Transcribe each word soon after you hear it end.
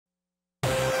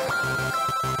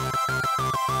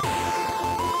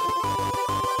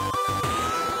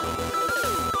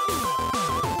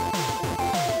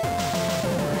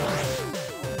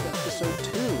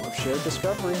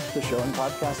Discovery, the show and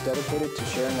podcast dedicated to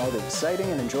sharing all the exciting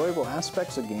and enjoyable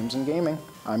aspects of games and gaming.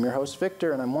 I'm your host,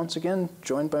 Victor, and I'm once again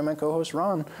joined by my co-host,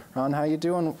 Ron. Ron, how you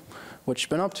doing? What you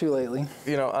been up to lately?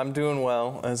 You know, I'm doing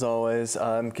well, as always.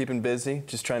 I'm keeping busy,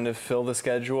 just trying to fill the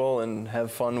schedule and have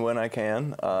fun when I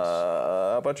can.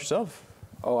 How about yourself?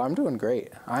 Oh, I'm doing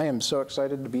great. I am so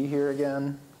excited to be here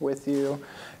again with you,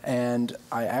 and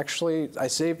I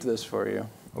saved this for you.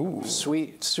 Ooh.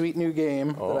 Sweet new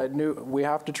game that I knew we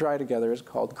have to try together. It's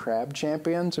called Crab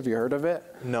Champions. Have you heard of it?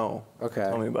 No. Okay.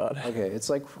 Tell me about it. Okay, it's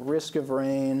like Risk of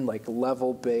Rain, like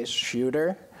level-based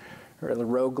shooter, or a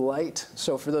roguelite.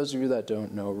 So for those of you that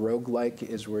don't know, roguelike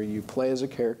is where you play as a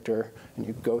character and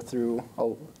you go through,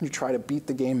 you try to beat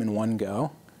the game in one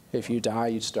go. If you die,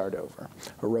 you start over.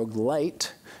 A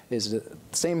roguelite is the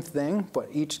same thing, but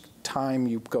each time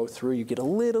you go through, you get a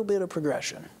little bit of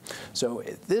progression. So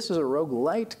this is a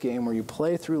roguelite game where you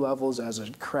play through levels as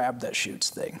a crab that shoots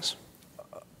things.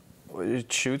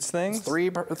 It shoots things?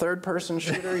 Third-person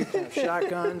shooter. You can have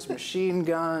shotguns, machine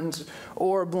guns,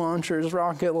 orb launchers,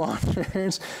 rocket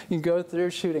launchers. You go through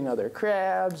shooting other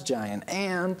crabs, giant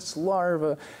ants,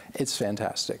 larvae. It's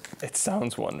fantastic. It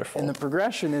sounds wonderful. And the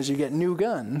progression is you get new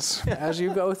guns as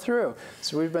you go through.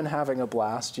 So we've been having a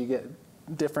blast. You get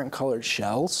different colored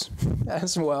shells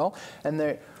as well.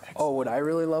 And what I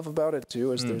really love about it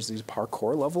too is there's these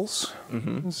parkour levels.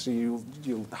 Mm-hmm. So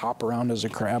you hop around as a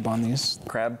crab on these.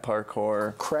 Crab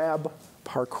parkour. Crab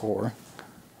parkour.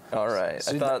 All right.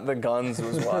 So I thought the guns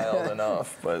was wild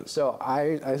enough, but. So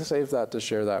I saved that to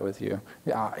share that with you.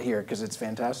 Yeah, here, because it's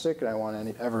fantastic and I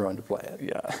want everyone to play it.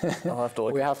 Yeah, I'll have to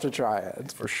look. We have to try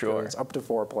it. For sure. It's up to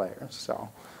 4 players, so.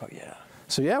 Oh, yeah.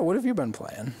 So yeah, what have you been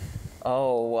playing?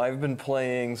 Oh, I've been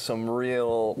playing some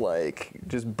real,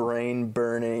 just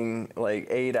brain-burning,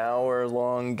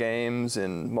 8-hour-long games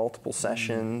in multiple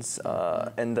sessions,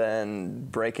 and then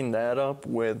breaking that up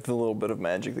with a little bit of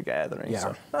Magic the Gathering. Yeah.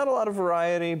 So not a lot of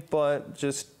variety, but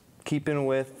just keeping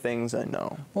with things I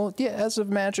know. Well, yeah, as a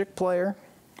Magic player,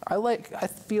 I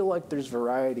feel like there's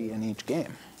variety in each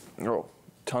game. Oh,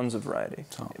 tons of variety.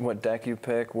 Oh. What deck you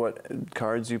pick, what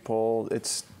cards you pull,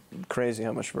 it's crazy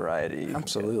how much variety you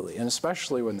Absolutely, and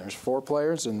especially when there's 4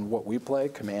 players and what we play,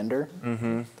 Commander,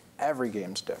 every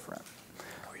game's different.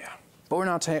 Oh, yeah. But we're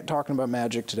not talking about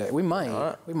Magic today. We might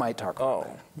talk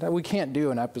about it. We can't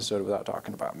do an episode without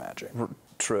talking about Magic.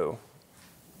 True.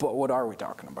 But what are we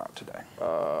talking about today?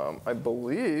 I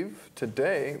believe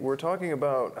today we're talking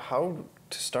about how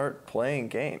to start playing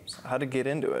games, how to get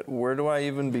into it. Where do I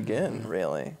even begin,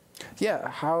 really? Yeah,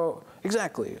 how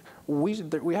exactly? We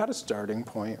had a starting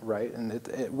point, right? And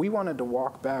we wanted to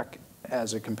walk back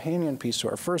as a companion piece to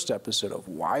our first episode of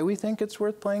why we think it's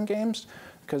worth playing games,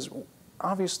 because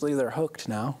obviously they're hooked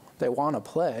now. They want to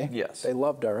play. Yes. They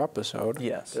loved our episode.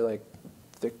 Yes. They're like,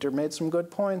 Victor made some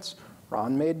good points.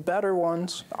 Ron made better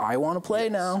ones. I want to play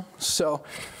now. So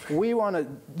we want to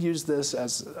use this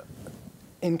as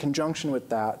in conjunction with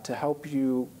that to help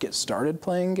you get started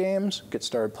playing games, get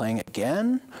started playing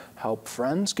again, help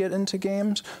friends get into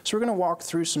games. So we're going to walk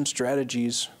through some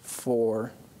strategies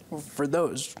for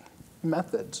those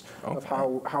methods of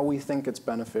how we think it's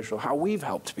beneficial, how we've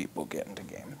helped people get into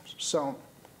games. So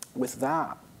with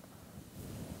that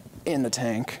in the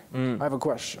tank, I have a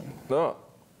question. Oh.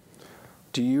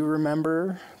 Do you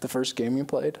remember the first game you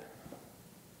played?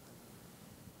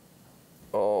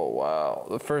 Oh, wow.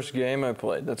 The first game I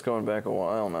played, that's going back a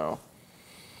while now.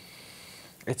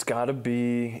 It's got to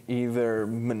be either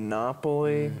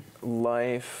Monopoly,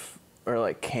 Life, or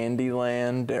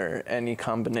Candyland, or any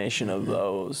combination of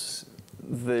those.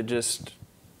 They just,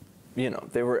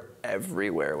 they were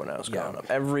everywhere when I was growing up.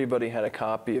 Everybody had a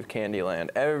copy of Candyland.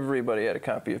 Everybody had a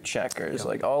copy of Checkers.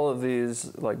 All of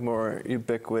these, more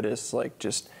ubiquitous,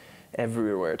 just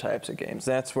everywhere types of games.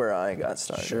 That's where I got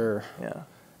started. Sure. Yeah.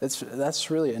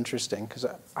 That's really interesting because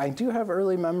I do have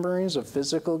early memories of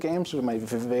physical games, but my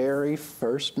very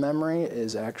first memory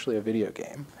is actually a video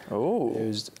game. Oh.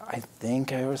 I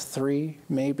think I was 3,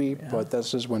 maybe, but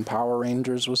this is when Power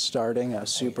Rangers was starting. I was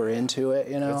super into it,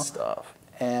 Good stuff.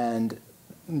 And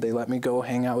they let me go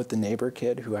hang out with the neighbor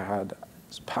kid who had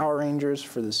Power Rangers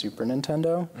for the Super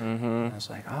Nintendo. I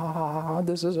was like,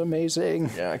 this is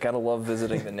amazing. Yeah, I gotta love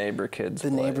visiting the neighbor kids'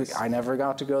 place. I never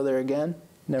got to go there again.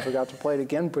 Never got to play it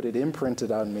again, but it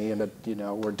imprinted on me, and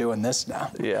we're doing this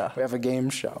now. Yeah. We have a game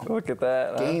show. Look at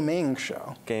that. Gaming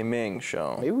show. Gaming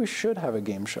show. Maybe we should have a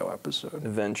game show episode.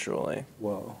 Eventually.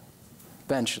 Whoa.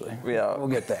 Eventually. Yeah. We'll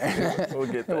get there. We'll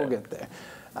get there. We'll get there.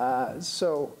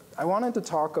 So I wanted to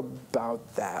talk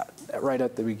about that right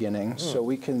at the beginning so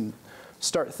we can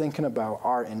start thinking about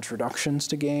our introductions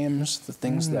to games, the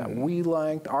things that we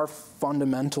liked, our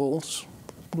fundamentals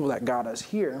that got us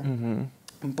here.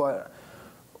 But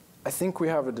I think we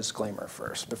have a disclaimer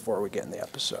first before we get in the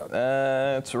episode.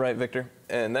 That's right, Victor.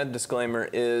 And that disclaimer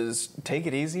is take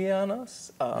it easy on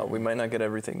us. We might not get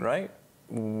everything right.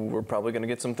 We're probably going to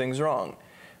get some things wrong.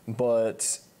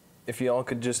 But if y'all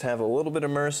could just have a little bit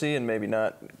of mercy and maybe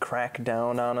not crack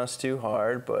down on us too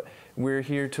hard, but we're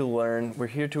here to learn, we're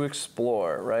here to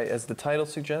explore, right? As the title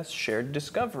suggests, shared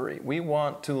discovery. We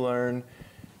want to learn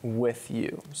with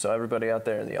you. So everybody out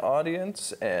there in the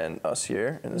audience and us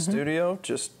here in the studio,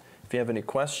 just if you have any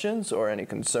questions or any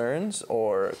concerns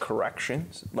or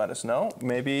corrections, let us know.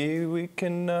 Maybe we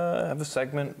can have a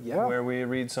segment where we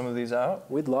read some of these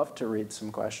out. We'd love to read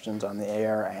some questions on the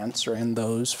air, answering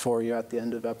those for you at the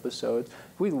end of episodes.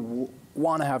 We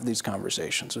want to have these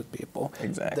conversations with people.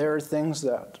 Exactly. There are things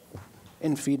that,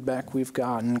 in feedback we've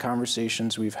gotten,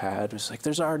 conversations we've had, it's like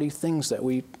there's already things that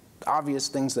obvious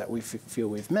things that we feel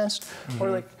we've missed, or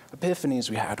like epiphanies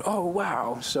we had. Oh,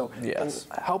 wow. So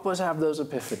help us have those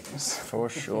epiphanies. For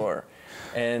sure.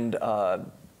 And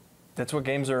that's what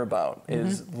games are about,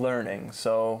 is learning.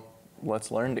 So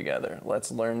let's learn together.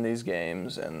 Let's learn these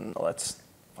games and let's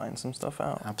find some stuff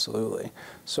out. Absolutely.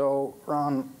 So,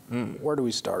 Ron, where do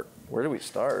we start? Where do we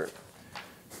start?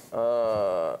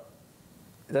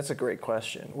 That's a great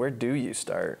question. Where do you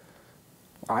start?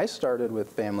 I started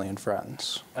with family and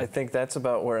friends. I think that's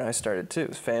about where I started too.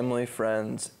 Family,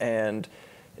 friends, and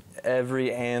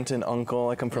every aunt and uncle.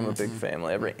 I come from a big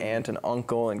family. Every aunt and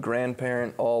uncle and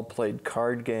grandparent all played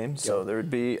card games. So there would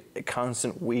be a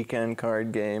constant weekend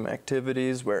card game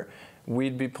activities where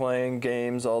we'd be playing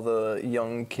games, all the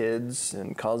young kids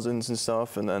and cousins and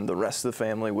stuff, and then the rest of the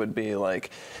family would be like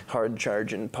hard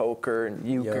charging poker and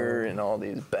euchre and all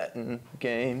these betting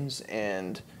games,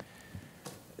 and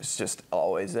it's just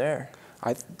always there.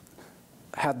 I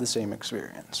had the same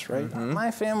experience, right?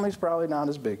 My family's probably not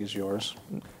as big as yours.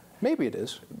 Maybe it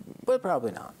is, but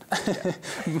probably not.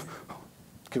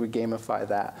 Could we gamify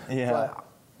that? Yeah. But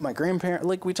my grandparents,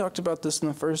 like we talked about this in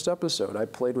the first episode, I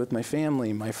played with my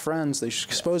family, my friends. They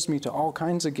exposed me to all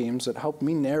kinds of games that helped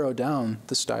me narrow down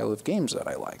the style of games that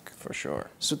I like. For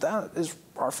sure. So that is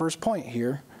our first point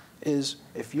here. Is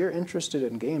if you're interested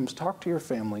in games, talk to your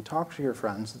family, talk to your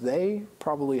friends. They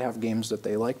probably have games that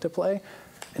they like to play,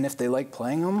 and if they like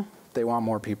playing them, they want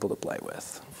more people to play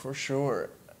with. For sure.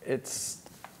 It's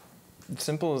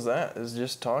simple as that, is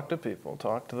just talk to people,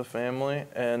 talk to the family,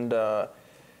 and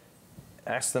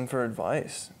ask them for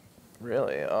advice,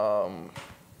 really.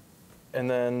 And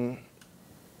then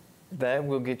that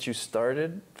will get you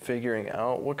started figuring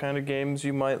out what kind of games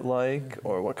you might like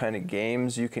or what kind of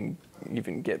games you can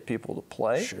even get people to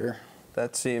play. Sure.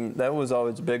 That was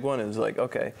always a big one, is like,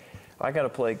 okay, I got to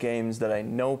play games that I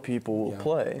know people will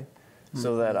play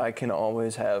so that I can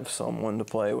always have someone to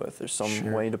play with. There's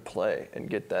some way to play and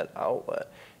get that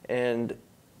outlet. And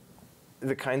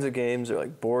the kinds of games are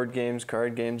like board games,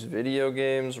 card games, video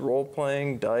games,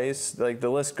 role-playing, dice, like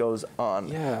the list goes on.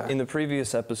 Yeah. In the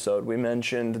previous episode, we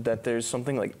mentioned that there's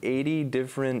something like 80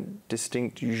 different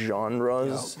distinct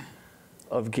genres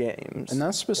of games. And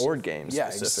that's specific. Board games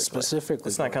specifically.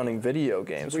 It's not counting video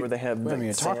games where they have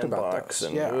the sandbox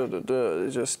and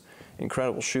it's just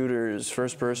incredible shooters,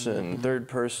 first person, third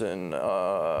person,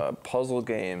 puzzle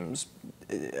games.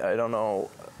 I don't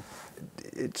know.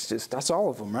 It's just... That's all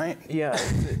of them, right? Yeah,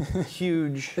 it's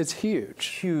huge. It's huge.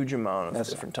 Huge amount of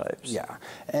different types. Yeah.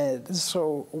 And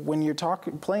so when you're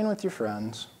playing with your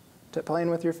friends, playing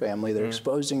with your family, they're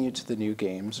exposing you to the new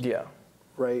games. Yeah.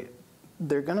 Right?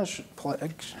 They're going to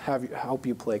help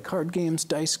you play card games,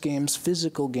 dice games,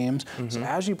 physical games. So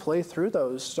as you play through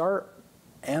those, start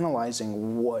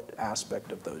analyzing what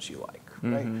aspect of those you like,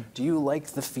 right? Do you like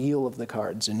the feel of the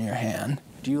cards in your hand?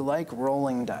 Do you like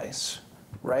rolling dice?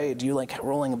 Right? Do you like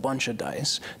rolling a bunch of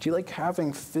dice? Do you like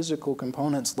having physical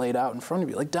components laid out in front of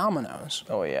you, like dominoes?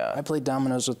 Oh, yeah. I played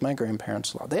dominoes with my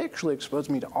grandparents a lot. They actually exposed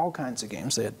me to all kinds of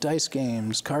games. They had dice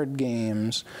games, card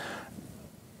games,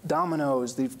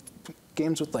 dominoes, the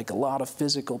games with like a lot of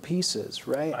physical pieces,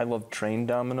 right? I love train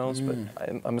dominoes, but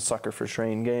I'm a sucker for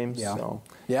train games. Yeah. So.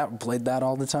 Yeah, played that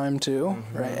all the time too,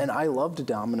 right? And I loved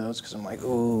dominoes because I'm like,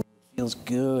 oh, it feels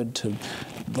good to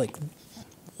like...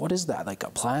 What is that? Like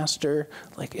a plaster?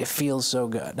 Like it feels so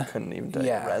good. Couldn't even tell you.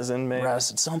 Resin, maybe?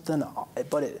 Resin, something,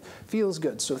 but it feels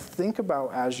good. So think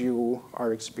about as you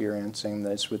are experiencing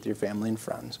this with your family and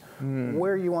friends,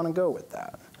 where you want to go with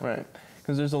that. Right.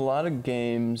 Because there's a lot of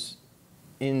games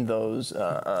in those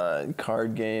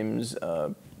card games,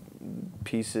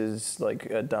 pieces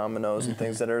like dominoes and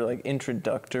things that are like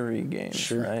introductory games,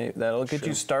 Sure. right? That'll get Sure.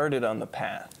 you started on the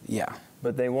path. Yeah.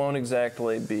 But they won't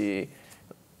exactly be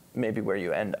maybe where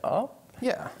you end up.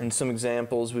 Yeah. And some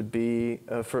examples would be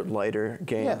for lighter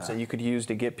games Yeah. that you could use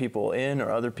to get people in,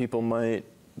 or other people might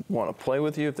want to play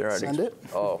with you if they're already. Send it?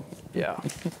 Oh, yeah.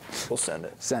 We'll send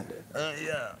it. Send it.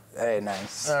 Yeah. Hey,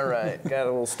 nice. All right, got a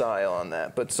little style on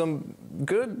that. But some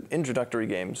good introductory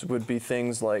games would be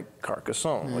things like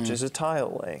Carcassonne, which is a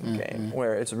tile-laying game,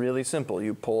 where it's really simple.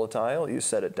 You pull a tile, you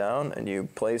set it down, and you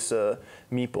place a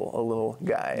meeple, a little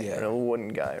guy, Yeah. or a little wooden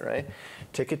guy, right?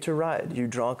 Ticket to Ride. You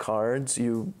draw cards,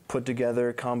 you put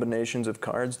together combinations of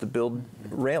cards to build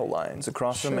rail lines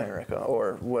across Sure. America,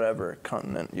 or whatever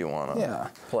continent you want to Yeah.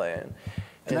 play in.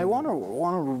 And I want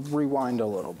to rewind a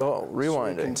little bit. Oh,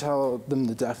 rewinding. So we can tell them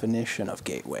the definition of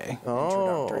gateway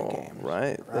introductory game.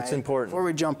 Right. That's important. Before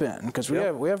we jump in, because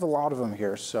Yep. we have a lot of them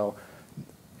here. So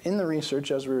in the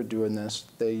research as we were doing this,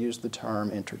 they used the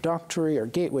term introductory or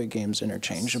gateway games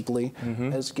interchangeably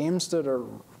as games that are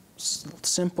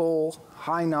simple,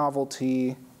 high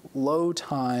novelty, low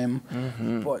time,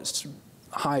 but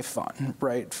high fun,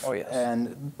 right? Oh, yes.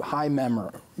 And high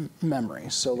memory.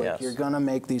 So like Yes. you're gonna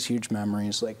make these huge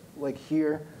memories. Like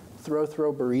here, Throw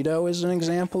Burrito is an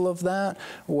example of that,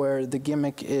 where the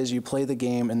gimmick is you play the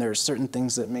game and there are certain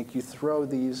things that make you throw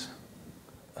these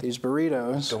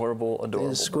burritos, Adorable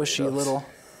these squishy burritos.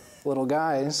 little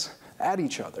guys at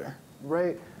each other,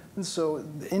 right? And so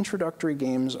the introductory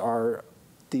games are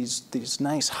these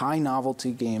nice high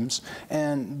novelty games,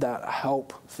 and that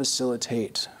help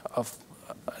facilitate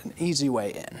an easy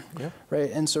way in, Yeah. right?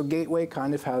 And so gateway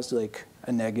kind of has like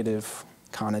a negative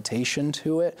connotation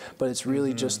to it, but it's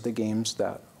really just the games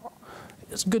that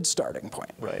it's a good starting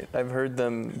point. Right. I've heard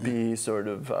them be sort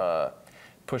of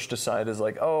pushed aside as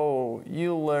like, oh,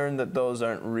 you'll learn that those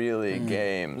aren't really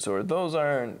games, or those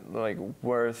aren't like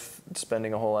worth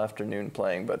spending a whole afternoon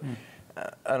playing. But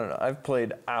I don't know. I've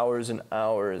played hours and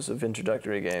hours of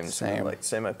introductory games, Same. like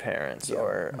say my parents, Yeah.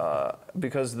 or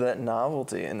because that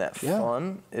novelty and that Yeah.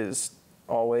 fun is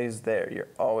always there. You're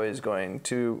always going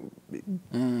to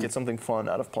get something fun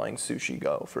out of playing Sushi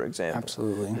Go, for example.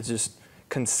 Absolutely. It's just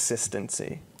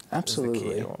consistency. Absolutely. Is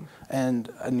the key to 'em. And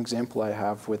an example I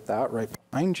have with that right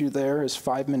behind you there is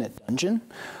 5 Minute Dungeon.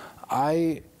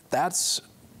 That's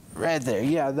right there.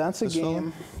 Yeah, that's a This game.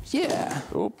 one? Yeah.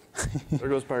 Oop. There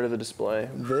goes part of the display.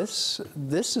 This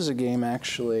is a game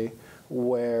actually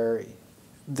where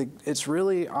it's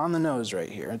really on the nose right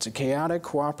here. It's a chaotic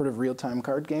cooperative real-time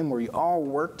card game where you all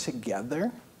work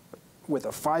together with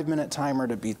a 5-minute timer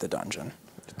to beat the dungeon.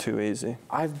 Too easy.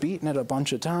 I've beaten it a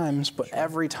bunch of times, but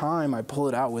every time I pull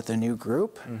it out with a new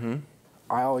group,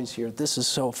 I always hear, this is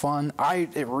so fun.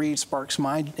 It re-sparks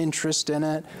my interest in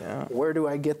it. Yeah. Where do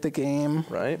I get the game?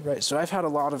 Right. So I've had a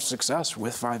lot of success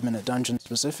with 5 Minute Dungeon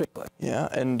specifically. Yeah,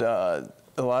 and a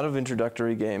lot of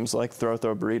introductory games like Throw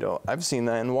Burrito, I've seen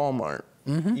that in Walmart.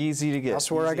 Easy to get. That's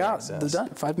where I easy got access. the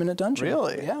 5 Minute Dungeon.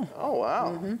 Really? Yeah. Oh,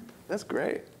 wow. That's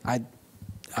great.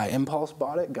 I impulse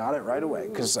bought it, got it right away,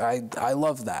 because I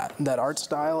love that art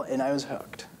style, and I was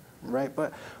hooked, right?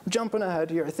 But jumping ahead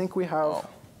here, I think we have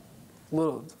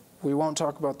we won't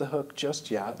talk about the hook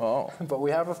just yet, but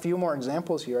we have a few more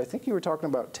examples here. I think you were talking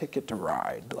about Ticket to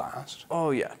Ride last.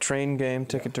 Oh, yeah. Train game,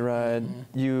 Ticket to Ride.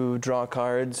 You draw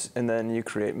cards, and then you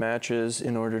create matches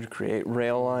in order to create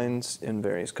rail lines in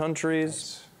various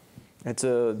countries. It's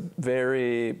a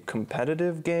very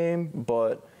competitive game,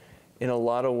 but in a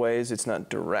lot of ways, it's not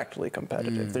directly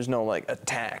competitive. There's no like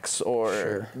attacks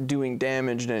or doing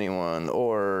damage to anyone,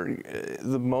 or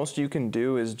the most you can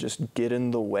do is just get in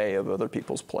the way of other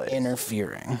people's plays.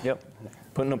 Interfering. Yep.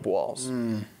 Putting up walls,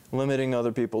 limiting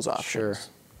other people's options. Sure.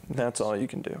 That's all you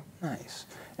can do. Nice.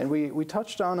 And we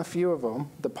touched on a few of them,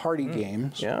 the party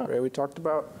games. Yeah. Right? We talked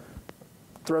about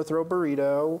Throw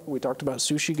Burrito. We talked about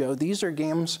Sushi Go. These are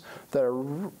games that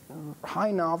are high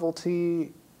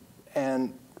novelty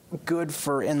and good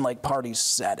for in like party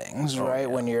settings, right?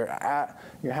 When you're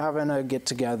having a get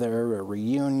together, a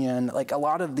reunion. Like a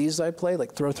lot of these I play,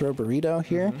 like Throw Burrito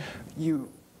here, you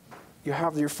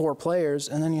have your 4 players,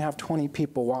 and then you have 20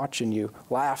 people watching you,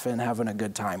 laughing, having a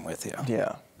good time with you.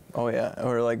 Yeah. Oh, yeah.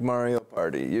 Or like Mario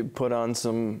Party. You put on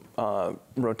some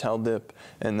Rotel dip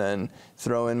and then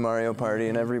throw in Mario Party,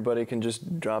 and everybody can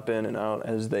just drop in and out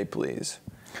as they please.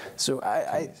 So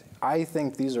I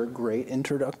think these are great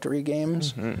introductory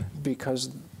games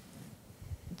because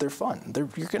they're fun.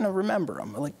 You're going to remember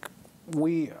them. Like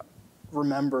we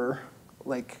remember,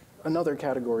 like another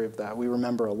category of that we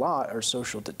remember a lot are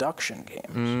social deduction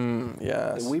games.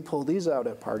 Yes. We pull these out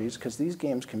at parties because these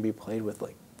games can be played with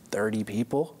like 30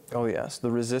 people. Oh yes,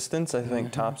 the Resistance I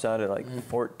think tops out at like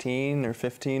 14 or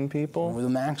 15 people. The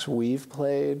max we've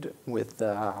played with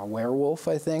Werewolf,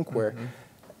 I think, where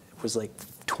it was like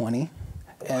 20.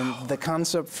 And the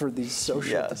concept for these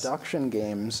social deduction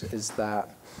games is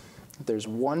that there's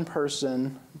one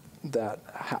person that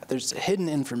there's hidden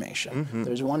information.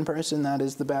 There's one person that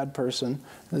is the bad person,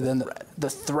 and then the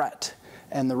threat,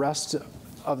 and the rest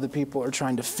of the people are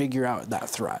trying to figure out that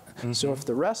threat. So if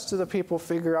the rest of the people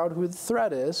figure out who the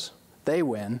threat is, they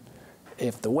win.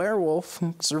 If the werewolf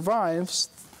survives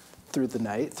through the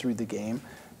night, through the game,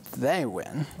 they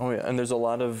win. Oh yeah, and there's a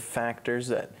lot of factors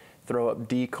that throw up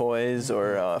decoys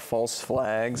or false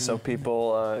flags, so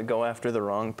people go after the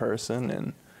wrong person.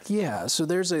 And yeah, so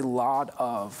there's a lot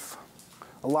of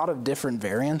different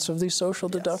variants of these social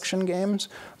deduction games,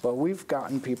 but we've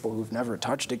gotten people who've never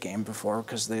touched a game before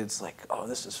because it's like, oh,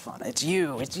 this is fun. It's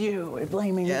you, we're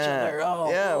blaming each other. Oh,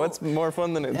 yeah, what's more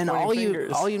fun than and pointing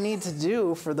fingers? all you need to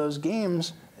do for those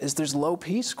games is there's low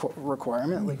piece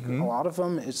requirement. Like a lot of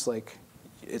them, it's like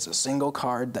it's a single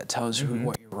card that tells you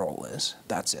what your role is.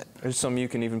 That's it. There's some you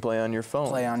can even play on your phone.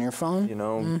 Play on your phone. You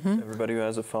know, everybody who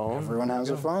has a phone. Everyone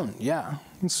has a phone. Yeah.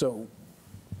 So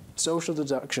social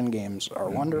deduction games are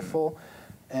wonderful.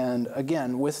 And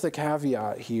again, with the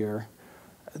caveat here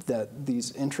that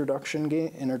these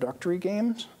introductory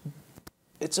games,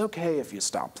 it's okay if you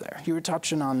stop there. You were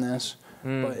touching on this,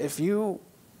 but if you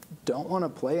don't want to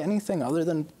play anything other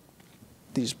than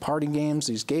these party games,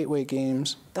 these gateway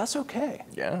games, that's okay.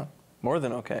 Yeah, more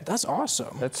than okay. That's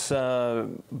awesome. That's a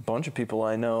bunch of people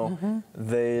I know.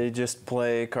 They just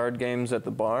play card games at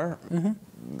the bar,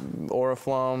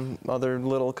 Oriflamme, other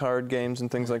little card games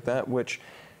and things like that, which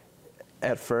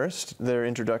at first they're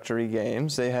introductory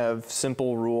games. They have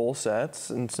simple rule sets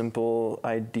and simple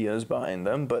ideas behind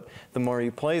them, but the more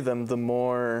you play them, the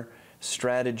more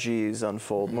strategies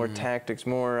unfold, more tactics,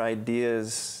 more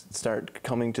ideas start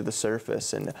coming to the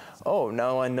surface, and oh,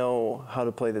 now I know how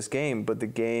to play this game, but the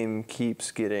game keeps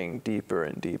getting deeper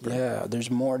and deeper. Yeah, there's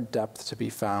more depth to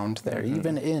be found there,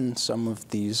 even in some of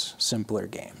these simpler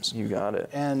games. You got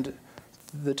it. And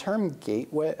the term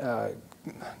gateway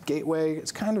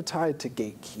is kind of tied to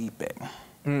gatekeeping,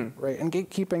 right? And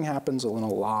gatekeeping happens in a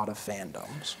lot of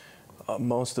fandoms.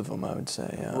 Most of them, I would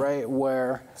say, yeah. Right,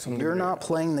 where you're not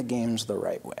playing the games the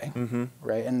right way,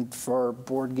 right? And for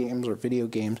board games or video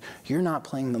games, you're not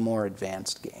playing the more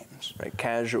advanced games. Right,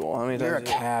 casual. How many times? You're a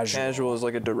casual. Casual is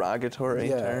like a derogatory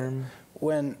term.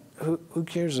 When, who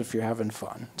cares if you're having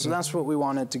fun? So that's what we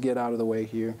wanted to get out of the way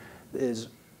here, is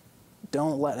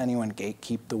don't let anyone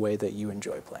gatekeep the way that you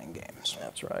enjoy playing games.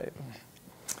 That's right.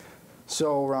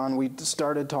 So, Ron, we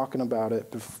started talking about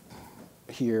it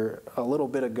here a little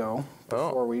bit ago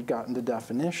before we got into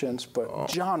definitions,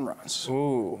 but genres.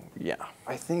 Ooh, yeah.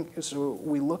 I think, so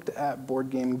we looked at Board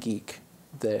Game Geek,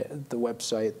 the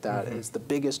website that is the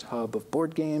biggest hub of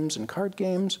board games and card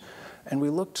games, and we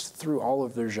looked through all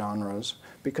of their genres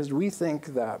because we think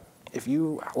that if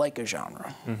you like a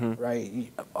genre,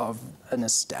 right, of an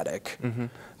aesthetic,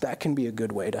 that can be a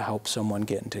good way to help someone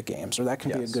get into games, or that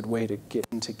can be a good way to get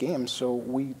into games. So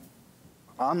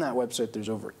on that website, there's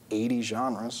over 80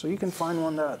 genres, so you can find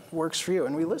one that works for you.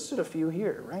 And we listed a few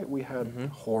here, right? We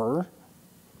had horror,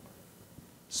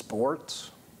 sports.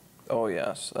 Oh,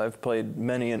 yes. I've played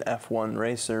many an F1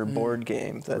 racer board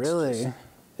game. That's really?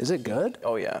 Is it good?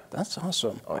 Oh, yeah. That's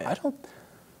awesome. Oh, yeah.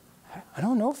 I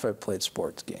don't know if I've played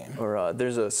sports game. Or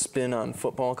there's a spin on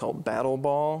football called Battle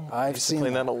Ball. I've seen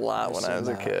played that a lot when I was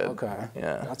a kid. Okay.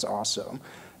 Yeah. That's awesome.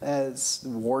 It's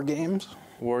war games.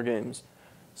 War games.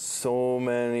 So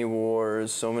many wars,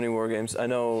 so many war games. I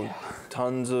know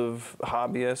tons of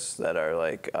hobbyists that are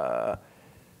like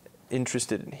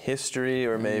interested in history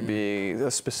or maybe a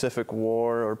specific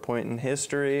war or point in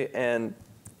history, and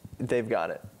they've got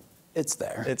it. It's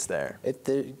there. It's there.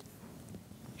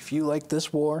 If you like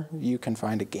this war, you can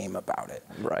find a game about it.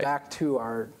 Right. Back to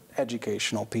our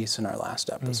educational piece in our last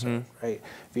episode, right?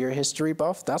 If you're a history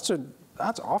buff, that's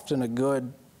often a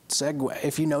good segue.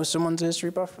 If you know someone's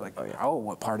history buff, you're like, oh,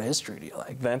 what part of history do you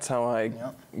like? That's how I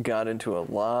got into a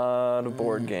lot of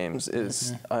board games.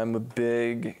 I'm a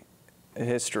big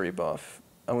history buff.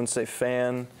 I wouldn't say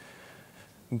fan,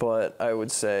 but I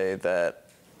would say that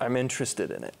I'm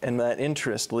interested in it, and that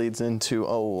interest leads into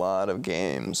a lot of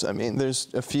games. I mean,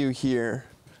 there's a few here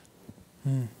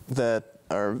that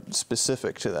are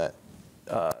specific to that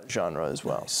genre as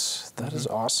well. Nice. That is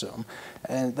awesome.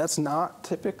 And that's not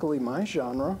typically my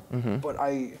genre, but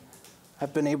I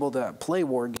have been able to play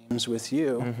war games with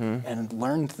you and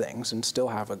learn things and still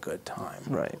have a good time.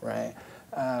 Right. Right.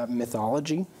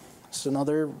 Mythology, It's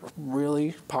another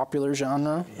really popular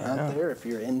genre out there if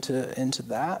you're into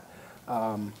that.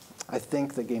 I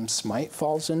think the game Smite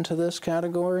falls into this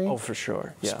category. Oh, for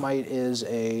sure. Yeah. Smite is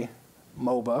a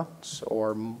MOBA,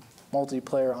 or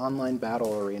multiplayer online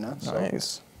battle arena. So,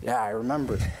 Nice. yeah, I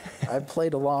remember. I've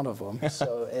played a lot of them.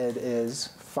 So it is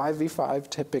 5v5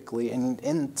 typically, and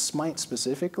in Smite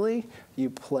specifically, you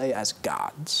play as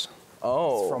gods.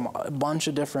 Oh. From a bunch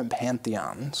of different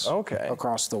pantheons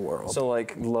across the world. So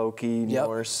like Loki,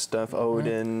 Norse stuff,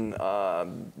 Odin,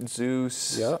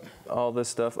 Zeus, all this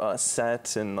stuff,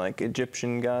 Set, and like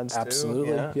Egyptian gods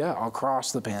Absolutely. too. Yeah,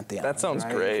 across the pantheon. That sounds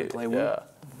great. Play yeah.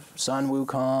 Sun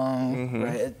Wukong,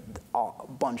 right? A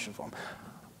bunch of them.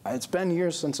 It's been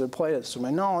years since I played it, so my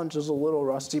knowledge is a little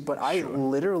rusty, but I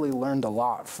literally learned a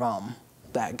lot from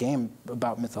that game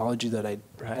about mythology that I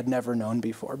had never known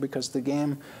before, because the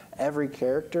game, every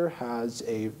character has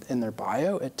in their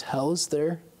bio, it tells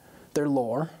their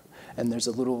lore, and there's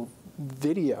a little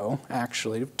video,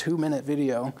 actually, 2-minute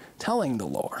video, telling the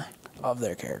lore of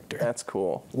their character. That's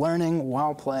cool. Learning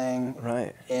while playing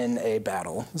in a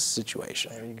battle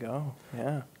situation. There you go,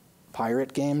 yeah.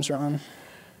 Pirate games, Ron?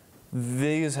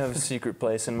 These have a secret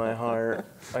place in my heart.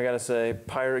 I gotta say,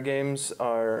 pirate games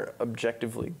are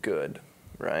objectively good,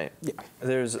 right? Yeah.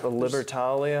 There's a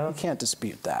Libertalia. You can't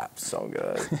dispute that. So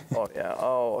good. Oh, yeah.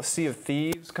 Oh, Sea of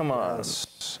Thieves, come on.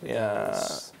 Yes. Yeah.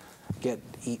 Yes. Get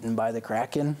eaten by the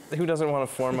Kraken. Who doesn't want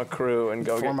to form a crew and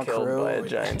go get killed by a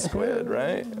giant squid,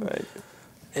 right? Like,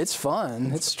 it's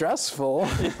fun. It's stressful.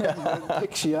 It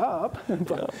picks you up.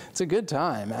 But it's a good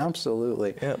time,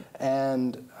 absolutely. Yep.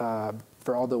 And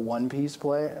for all the One Piece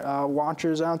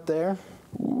watchers out there,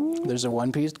 there's a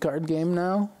One Piece card game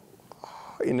now.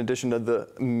 In addition to the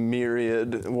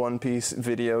myriad One Piece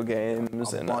video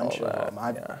games and all that.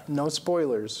 Of them. No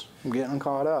spoilers. I'm getting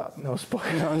caught up. No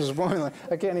spoilers. No spoiler.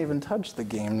 I can't even touch the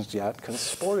games yet because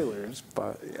spoilers,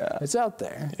 but it's out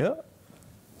there. Yeah.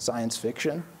 Science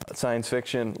fiction. Science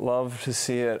fiction. Love to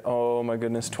see it. Oh my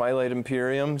goodness. Twilight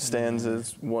Imperium stands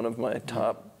as one of my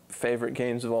top favorite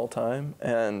games of all time.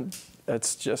 And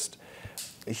it's just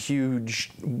a huge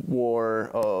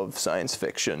war of science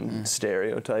fiction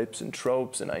stereotypes and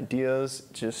tropes and ideas.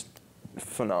 Just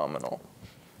phenomenal.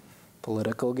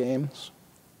 Political games.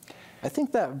 I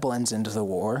think that blends into the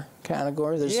war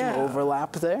category. There's some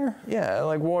overlap there. Yeah,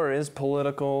 like war is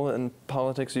political, and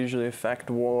politics usually affect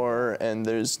war, and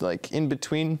there's like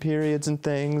in-between periods and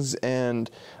things, and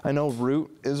I know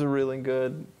Root is a really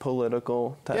good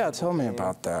political type of tell me game.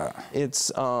 about that.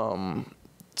 It's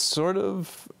sort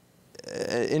of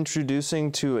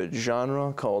introducing to a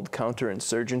genre called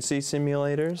counterinsurgency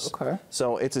simulators. Okay.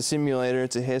 So it's a simulator,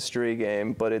 it's a history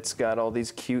game, but it's got all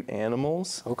these cute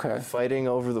animals fighting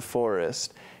over the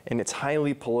forest, and it's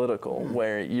highly political,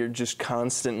 where you're just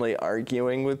constantly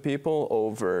arguing with people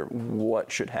over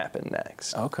what should happen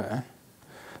next. Okay.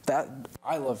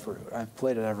 I love Root. I've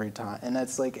played it every time, and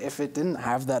it's like, if it didn't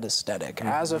have that aesthetic,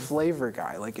 as a flavor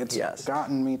guy, like it's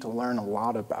gotten me to learn a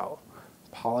lot about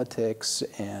politics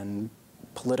and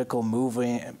political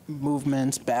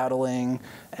movements, battling,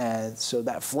 and so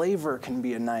that flavor can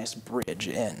be a nice bridge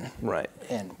in. Right.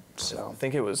 So I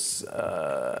think it was,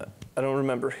 I don't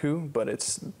remember who, but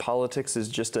it's politics is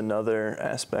just another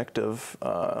aspect of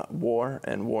war,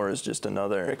 and war is just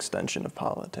another extension of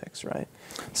politics, right?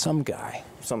 Some guy.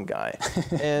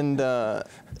 And the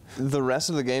rest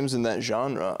of the games in that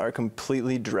genre are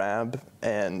completely drab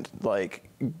and like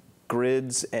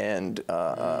grids and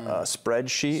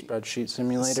spreadsheet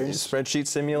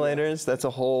simulators. That's a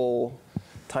whole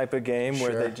type of game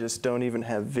where they just don't even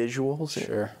have visuals.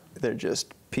 They're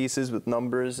just pieces with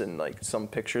numbers and like some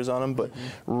pictures on them. But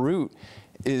Root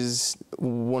is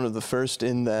one of the first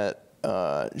in that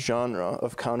genre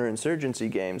of counterinsurgency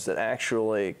games that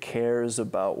actually cares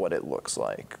about what it looks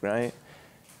like, right?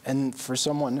 And for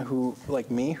someone who, like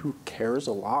me, who cares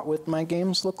a lot what my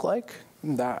games look like,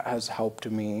 that has helped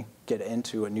me get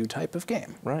into a new type of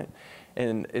game. Right.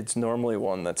 And it's normally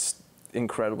one that's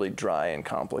incredibly dry and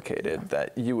complicated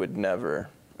that you would never,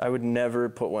 I would never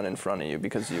put one in front of you,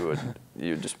 because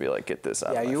you'd just be like, get this out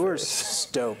of my face. Yeah, you were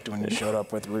stoked when you showed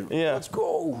up with Root. Let's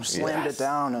go. Slammed it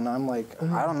down, and I'm like,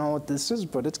 I don't know what this is,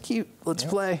 but it's cute. Let's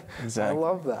play. Exactly. I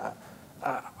love that.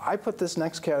 I put this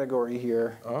next category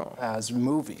here as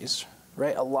movies.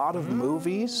 Right, a lot of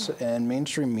movies and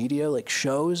mainstream media, like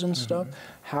shows and stuff,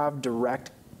 have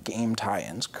direct game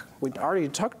tie-ins. We already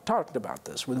talked about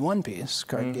this with One Piece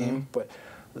card game, but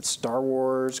with Star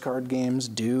Wars card games,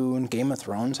 Dune, Game of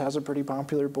Thrones has a pretty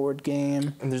popular board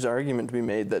game. And there's an argument to be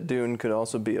made that Dune could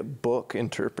also be a book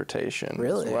interpretation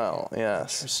as well.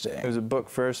 Yes. Interesting. It was a book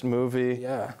first movie.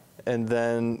 Yeah. and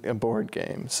then a board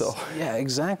game. So yeah,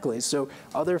 exactly. So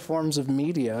other forms of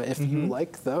media, if you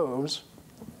like those,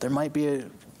 there might be a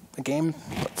game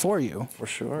for you. for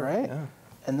sure, Right? yeah.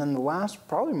 And then the last,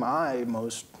 probably my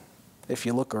most, if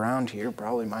you look around here,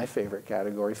 probably my favorite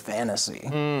category, fantasy.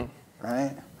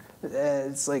 Right?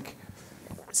 It's like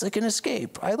an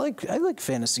escape. I like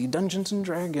fantasy, Dungeons and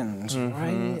Dragons,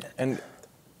 right? And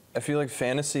I feel like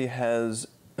fantasy has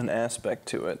an aspect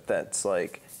to it that's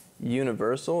like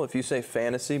universal. If you say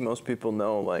fantasy, most people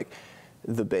know like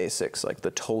the basics, like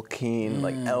the Tolkien,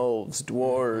 like elves,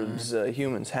 dwarves,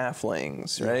 humans,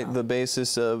 halflings, right? Yeah. The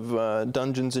basis of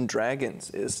Dungeons and Dragons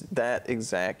is that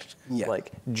exact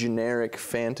like generic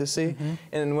fantasy.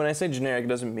 And when I say generic, it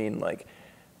doesn't mean like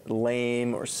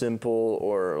lame or simple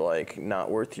or like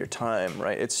not worth your time,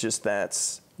 right? It's just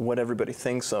that's what everybody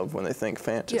thinks of when they think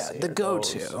fantasy. Yeah, the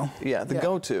go-to. Yeah, the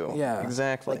go-to. Yeah,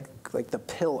 exactly. Like the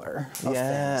pillar of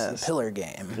fantasy, the pillar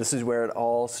game. This is where it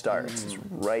all starts. It's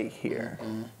right here.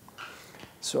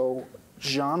 So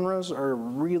genres are a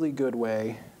really good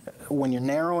way when you're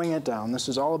narrowing it down. This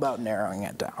is all about narrowing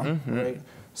it down, right?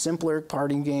 Simpler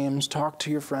party games, talk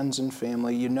to your friends and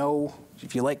family. You know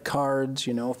if you like cards,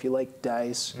 you know if you like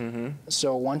dice.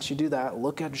 So once you do that,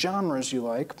 look at genres you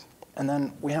like, and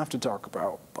then we have to talk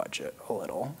about budget a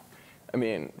little. I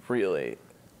mean, really,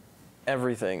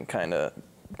 everything kind of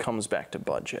comes back to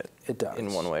budget. It does.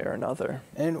 In one way or another.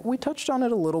 And we touched on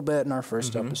it a little bit in our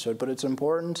first episode, but it's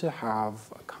important to have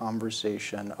a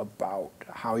conversation about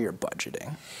how you're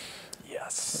budgeting.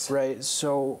 Yes. Right?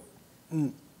 So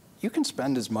you can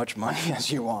spend as much money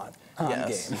as you want on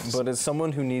games. But as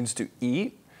someone who needs to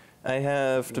eat, I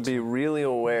have to be really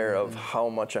aware of how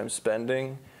much I'm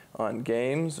spending on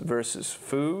games versus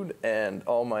food and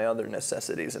all my other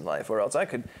necessities in life, or else I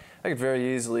could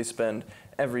very easily spend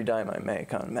every dime I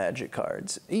make on Magic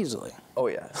cards. Easily. Oh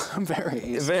yeah. Very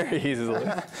easily. Very easily.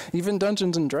 Even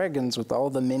Dungeons and Dragons with all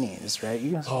the minis, right?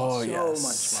 You guys spend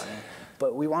so much money.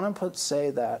 But we want to say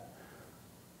that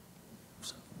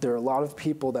there are a lot of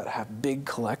people that have big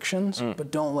collections,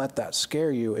 but don't let that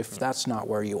scare you if that's not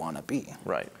where you want to be.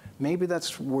 Right. Maybe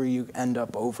that's where you end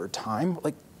up over time.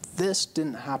 Like, this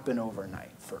didn't happen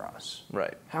overnight for us.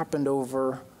 Right. Happened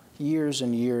over years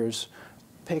and years,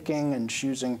 picking and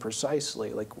choosing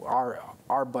precisely, like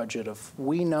our budget of,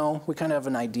 we kind of have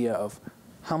an idea of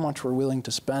how much we're willing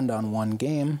to spend on one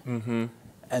game,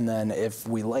 and then if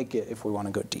we like it, if we want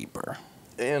to go deeper.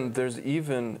 And there's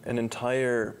even an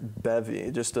entire bevy,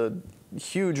 just a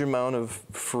huge amount of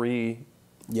free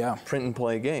print and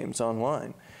play games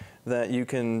online that you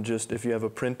can just, if you have a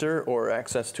printer or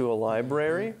access to a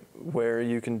library where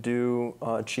you can do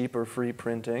cheap or free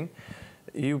printing,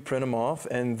 you print them off,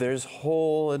 and there's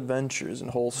whole adventures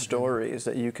and whole stories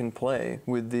that you can play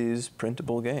with these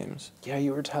printable games. Yeah,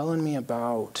 you were telling me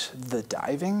about the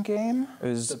diving game,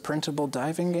 the printable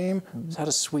diving game. It had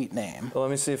a sweet name. Well, let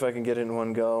me see if I can get it in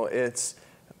one go. It's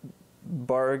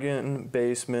Basement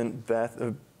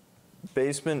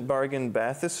Bargain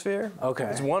Bathysphere. Okay.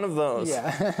 It's one of those.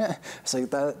 Yeah. It's like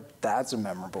that's a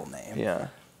memorable name. Yeah.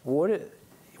 What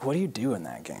do you do in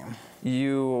that game?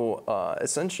 You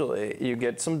essentially, you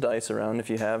get some dice around if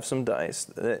you have some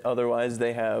dice. Otherwise,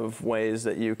 they have ways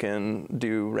that you can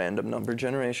do random number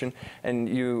generation. And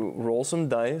you roll some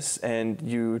dice, and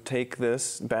you take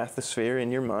this bathysphere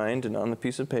in your mind and on the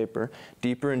piece of paper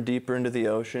deeper and deeper into the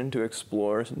ocean to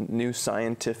explore new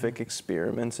scientific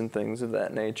experiments and things of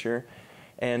that nature.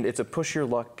 And it's a push your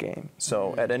luck game.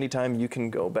 So at any time you can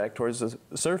go back towards the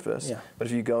surface. Yeah. But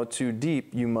if you go too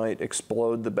deep, you might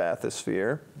explode the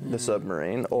bathysphere, the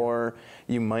submarine, or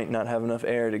you might not have enough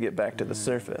air to get back to the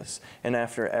surface. And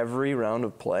after every round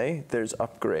of play, there's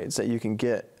upgrades that you can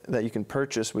get, that you can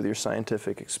purchase with your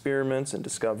scientific experiments and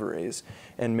discoveries,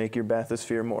 and make your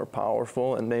bathysphere more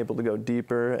powerful and able to go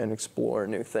deeper and explore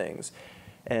new things.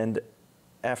 And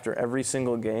after every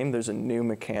single game, there's a new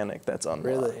mechanic that's unlocked.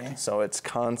 Really? So it's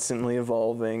constantly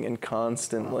evolving and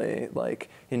constantly like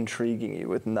intriguing you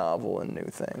with novel and new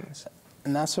things.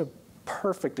 And that's a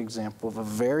perfect example of a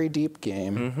very deep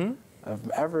game,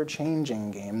 of ever-changing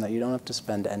game that you don't have to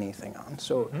spend anything on.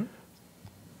 So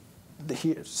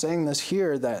saying this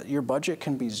here, that your budget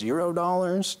can be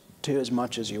 $0 to as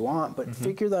much as you want, but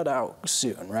figure that out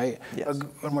soon, right? Yes.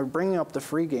 When we're bringing up the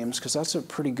free games, because that's a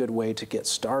pretty good way to get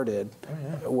started,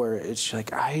 where it's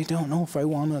like, I don't know if I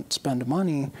want to spend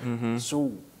money,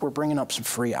 so we're bringing up some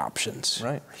free options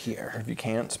here. If you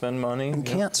can't spend money, you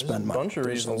can't spend money. There's a bunch of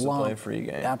reasons to play a free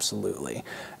game. Absolutely.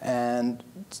 And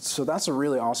so that's a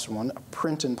really awesome one,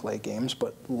 print and play games,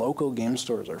 but local game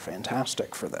stores are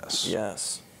fantastic for this.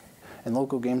 Yes. And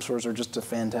local game stores are just a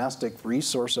fantastic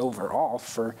resource overall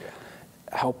for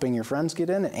helping your friends get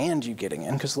in and you getting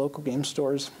in, because local game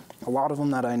stores, a lot of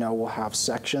them that I know will have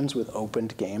sections with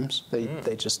opened games.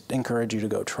 They just encourage you to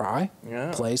go try,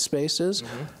 play spaces,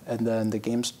 and then the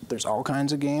games, there's all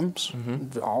kinds of games,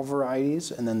 all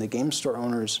varieties, and then the game store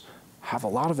owners have a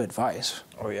lot of advice.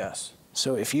 Oh, yes.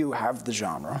 So if you have the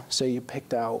genre, say you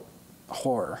picked out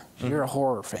horror, you're a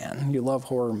horror fan, you love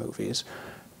horror movies,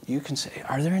 you can say,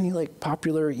 are there any like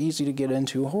popular, easy to get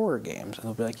into horror games? And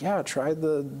they'll be like, yeah, try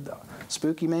the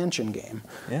Spooky Mansion game.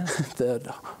 Yeah.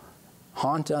 The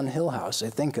Haunt on Hill House, I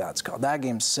think that's called. That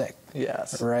game's sick.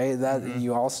 Yes. Right? That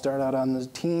you all start out on the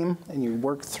team and you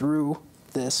work through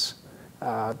this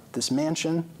this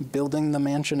mansion, building the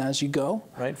mansion as you go.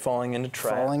 Right, falling into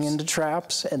traps. Falling into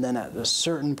traps, and then at a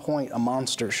certain point, a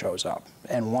monster shows up,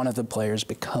 and one of the players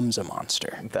becomes a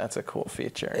monster. That's a cool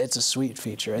feature. It's a sweet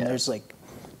feature, and there's like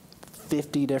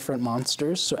 50 different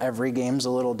monsters, so every game's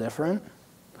a little different.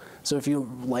 So if you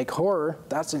like horror,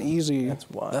 that's an easy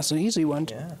one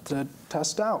to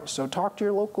test out. So talk to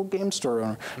your local game store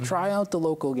owner. Try out the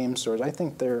local game stores. I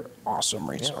think they're awesome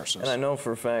resources. And I know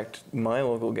for a fact my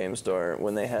local game store,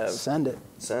 when they have send it.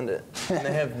 When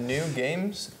they have new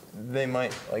games, they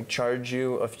might like charge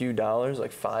you a few dollars,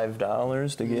 like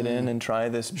 $5 to get in and try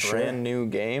this brand new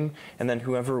game, and then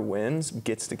whoever wins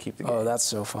gets to keep the game. Oh, that's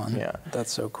so fun. Yeah.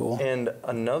 That's so cool. And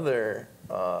another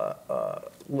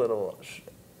little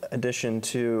addition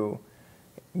to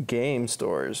game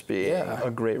stores being a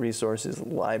great resource is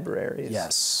libraries.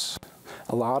 Yes.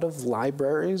 A lot of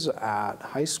libraries at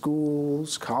high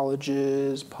schools,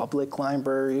 colleges, public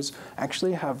libraries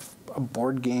actually have a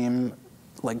board game,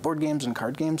 like board games and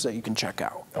card games that you can check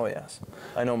out. Oh, yes.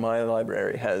 I know my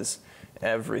library has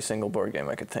every single board game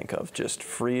I could think of, just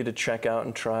free to check out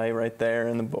and try right there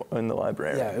in the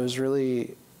library. Yeah, it was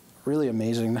really, really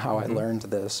amazing how I learned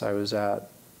this. I was at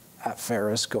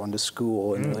Ferris going to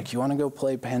school, and they're like, you want to go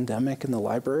play Pandemic in the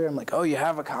library? I'm like, oh, you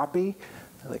have a copy?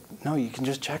 They're like, no, you can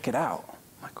just check it out.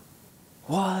 I'm like,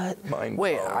 what?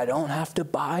 Wait, I don't have to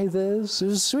buy this? It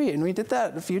was sweet, and we did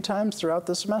that a few times throughout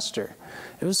the semester.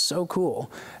 It was so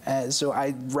cool. And so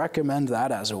I recommend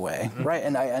that as a way, right?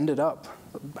 And I ended up,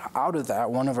 out of that,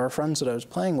 one of our friends that I was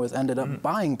playing with ended up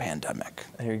buying Pandemic.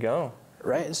 There you go.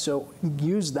 Right, so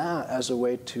use that as a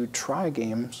way to try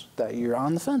games that you're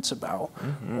on the fence about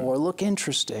or look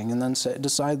interesting, and then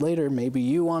decide later maybe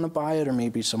you want to buy it or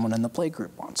maybe someone in the playgroup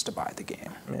wants to buy the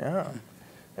game. Yeah,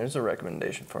 there's a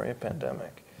recommendation for you,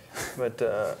 Pandemic.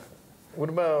 But what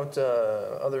about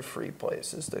other free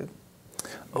places to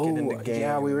get into games?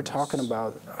 Yeah, we were talking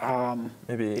about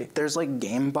maybe there's like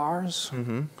game bars.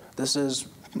 This is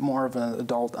more of an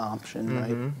adult option,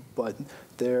 right? But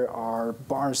there are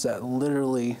bars that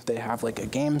literally, they have like a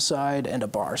game side and a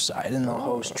bar side, and they'll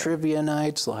host trivia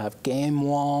nights, they'll have game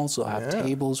walls, they'll have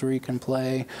tables where you can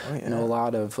play. You know, a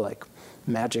lot of like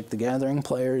Magic the Gathering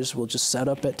players will just set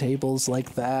up at tables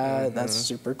like that. That's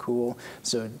super cool.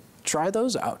 So try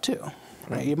those out too.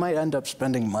 Right? You might end up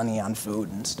spending money on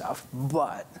food and stuff,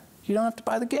 but you don't have to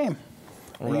buy the game.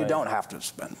 And you don't have to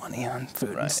spend money on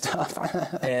food and stuff.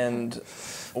 And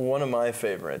one of my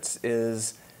favorites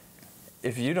is,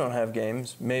 if you don't have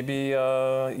games, maybe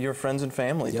your friends and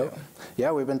family do.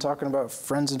 Yeah, we've been talking about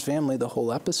friends and family the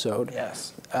whole episode.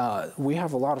 Yes. We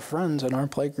have a lot of friends in our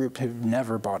play group who've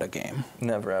never bought a game.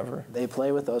 Never, ever. They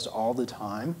play with us all the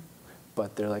time,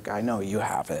 but they're like, I know you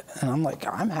have it. And I'm like,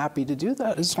 I'm happy to do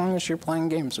that as long as you're playing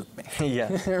games with me.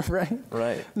 Yeah. Right?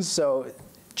 Right. So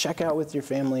check out with your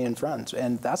family and friends.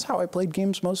 And that's how I played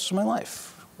games most of my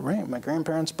life. Right, my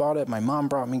grandparents bought it. My mom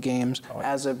brought me games,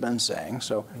 as I've been saying.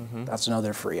 So that's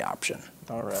another free option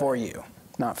for you,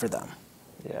 not for them.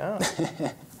 Yeah.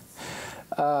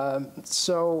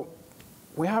 So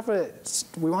we want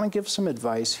to give some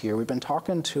advice here. We've been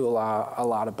talking to a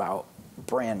lot about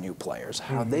brand new players,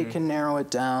 how they can narrow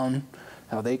it down,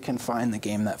 how they can find the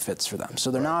game that fits for them. So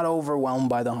they're not overwhelmed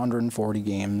by the 140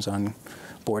 games on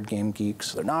Board Game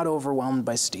Geeks. They're not overwhelmed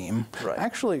by Steam. Right.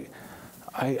 Actually,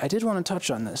 I did want to touch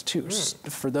on this too.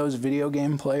 For those video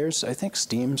game players, I think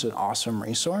Steam's an awesome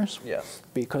resource. Yes.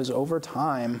 Because over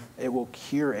time, it will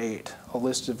curate a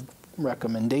list of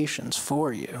recommendations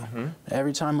for you.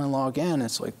 Every time I log in,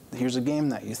 it's like, here's a game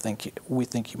that we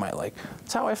think you might like.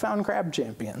 That's how I found Crab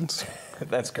Champions.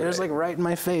 That's great. It was like right in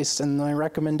my face in my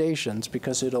recommendations,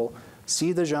 because it'll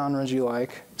see the genres you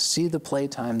like, see the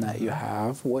playtime that you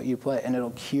have, what you play, and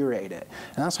it'll curate it.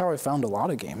 And that's how I found a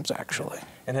lot of games, actually.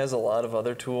 And has a lot of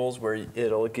other tools where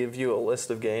it'll give you a list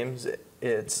of games.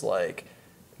 It's like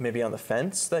maybe on the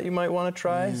fence that you might want to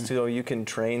try, so you can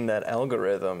train that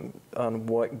algorithm on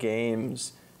what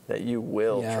games that you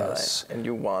will try and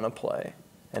you want to play.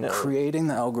 And creating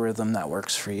the algorithm that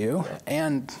works for you.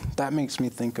 And that makes me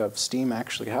think of Steam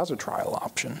actually has a trial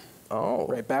option. Oh.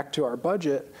 Right, back to our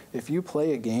budget, if you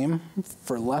play a game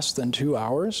for less than 2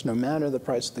 hours, no matter the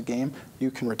price of the game,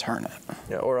 you can return it.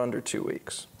 Yeah, or under 2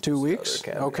 weeks. 2 weeks?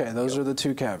 Okay, those are the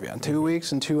two caveats. 2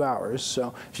 weeks and 2 hours.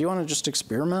 So if you want to just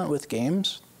experiment with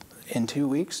games in 2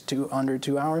 weeks, under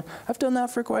 2 hours, I've done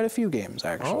that for quite a few games,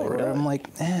 actually. Oh, really? Where I'm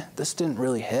like, this didn't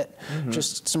really hit.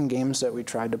 Just some games that we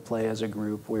tried to play as a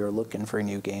group. We were looking for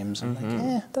new games. And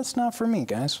like, that's not for me,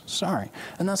 guys. Sorry.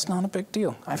 And that's not a big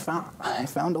deal. I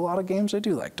found a lot of games I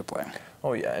do like to play.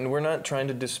 Oh, yeah, and we're not trying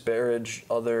to disparage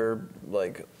other,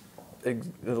 like,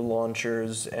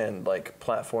 launchers and, like,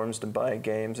 platforms to buy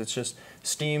games. It's just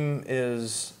Steam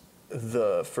is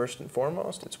the first and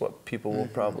foremost. It's what people will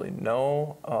probably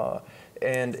know,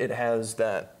 and it has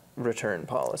that return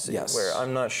policy where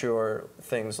I'm not sure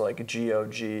things like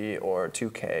GOG or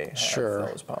 2K have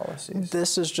those policies.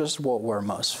 This is just what we're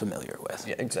most familiar with.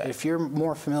 Yeah, exactly. If you're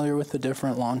more familiar with a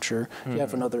different launcher, you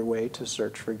have another way to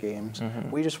search for games.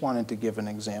 We just wanted to give an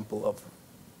example of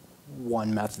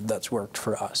one method that's worked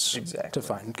for us to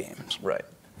find games. Right.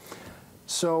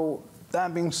 So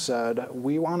that being said,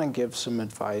 we want to give some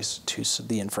advice to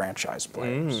the enfranchised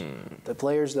players, the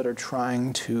players that are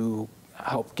trying to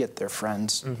help get their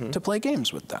friends to play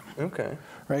games with them. Okay.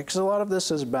 Right, because a lot of this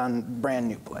has been brand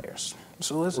new players.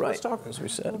 So let's talk. As we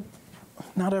said,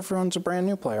 not everyone's a brand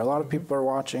new player. A lot of people are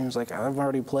watching. It's like, I've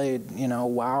already played,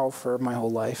 WoW for my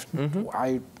whole life.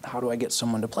 How do I get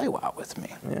someone to play WoW with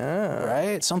me? Yeah.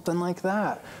 Right, something like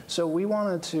that. So we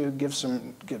wanted to give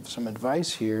some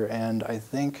advice here, and I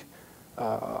think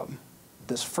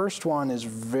this first one is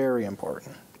very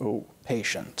important. Oh.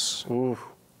 Patience. Ooh.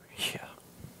 Yeah.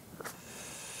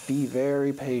 Be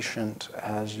very patient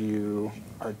as you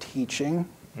are teaching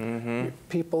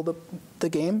people the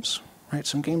games. Right,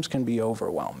 some games can be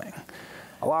overwhelming.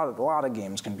 A lot of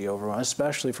games can be overwhelming,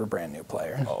 especially for brand new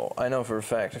players. Oh, I know for a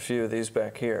fact a few of these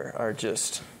back here are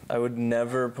just, I would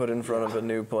never put in front of a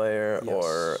new player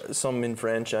or some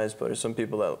enfranchised players, some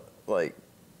people that like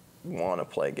want to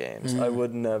play games. I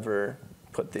would never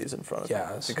put these in front of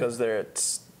them because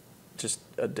it's just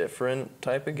a different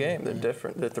type of game. They're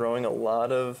different. They're throwing a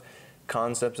lot of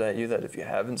concepts at you that if you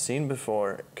haven't seen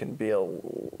before can be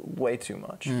way too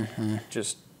much.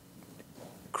 Just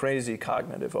crazy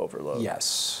cognitive overload.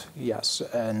 Yes,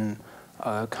 and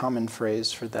a common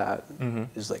phrase for that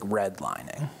is like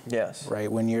redlining. Yes.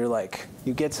 Right, when you're like,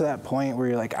 you get to that point where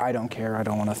you're like, I don't care, I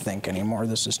don't want to think anymore,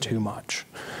 this is too much.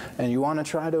 And you want to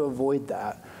try to avoid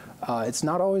that. It's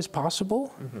not always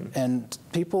possible, and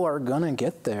people are going to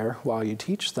get there while you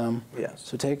teach them. Yes.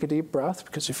 So take a deep breath,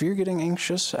 because if you're getting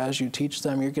anxious as you teach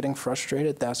them, you're getting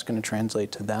frustrated, that's going to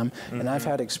translate to them. And I've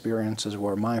had experiences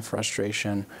where my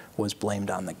frustration was blamed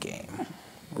on the game,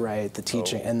 right, the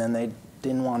teaching, and then they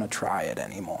didn't want to try it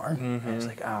anymore. I was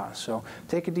like, so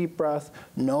take a deep breath,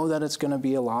 know that it's going to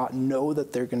be a lot, know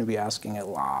that they're going to be asking a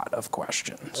lot of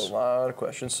questions. A lot of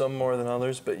questions, some more than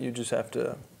others, but you just have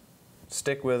to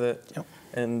stick with it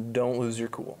and don't lose your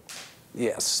cool.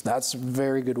 Yes, that's a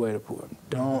very good way to put it.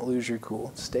 Don't lose your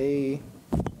cool. Stay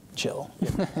chill.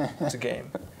 It's a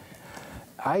game.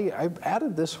 I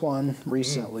added this one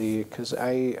recently because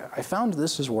I found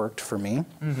this has worked for me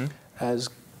as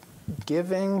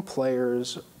giving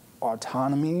players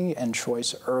autonomy and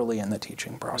choice early in the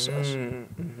teaching process.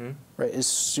 Right, as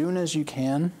soon as you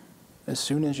can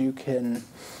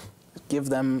give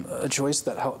them a choice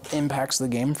that impacts the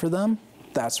game for them,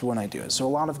 that's when I do it. So a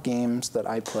lot of games that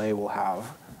I play will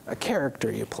have a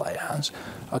character you play as,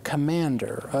 a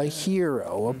commander, a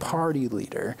hero, a party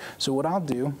leader. So what I'll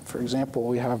do, for example,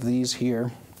 we have these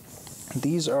here.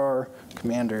 These are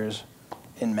commanders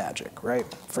in Magic, right,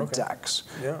 for decks.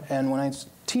 Yeah. And when I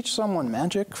teach someone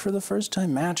Magic for the first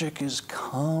time, Magic is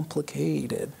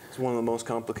complicated. It's one of the most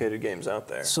complicated games out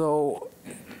there. So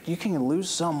you can lose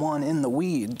someone in the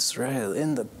weeds, right,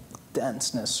 in the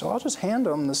denseness. So I'll just hand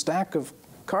them the stack of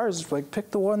cards, like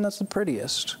pick the one that's the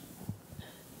prettiest.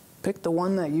 Pick the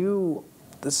one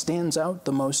that stands out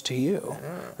the most to you,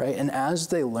 right? And as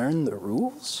they learn the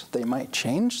rules, they might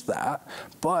change that,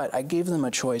 but I gave them a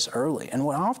choice early. And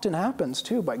what often happens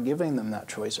too, by giving them that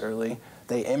choice early,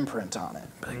 they imprint on it.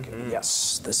 Like,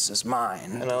 yes, this is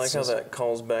mine. And I like how that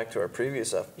calls back to our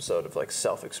previous episode of like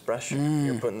self-expression.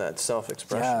 You're putting that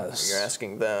self-expression. Yes. You're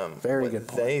asking them Very what good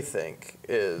point. they think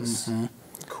is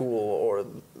cool or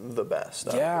the best.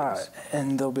 Yeah,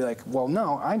 and they'll be like, well,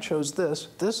 no, I chose this.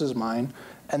 This is mine.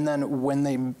 And then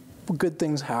when good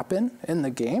things happen in the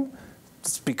game,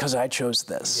 it's because I chose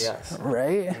this,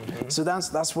 right? So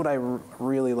that's what I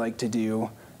really like to do,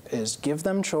 is give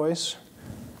them choice,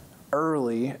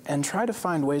 early and try to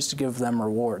find ways to give them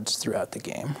rewards throughout the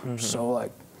game. So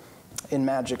like in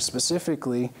Magic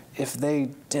specifically, if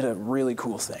they did a really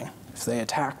cool thing, if they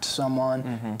attacked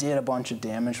someone, did a bunch of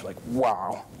damage, like,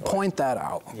 wow, point that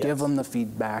out, give them the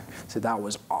feedback, say that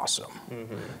was awesome.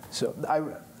 So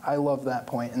I love that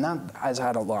point, and that has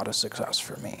had a lot of success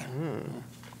for me.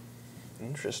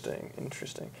 Interesting.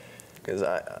 Because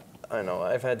I know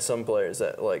I've had some players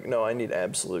that like, no, I need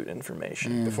absolute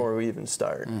information before we even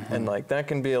start, and like that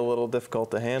can be a little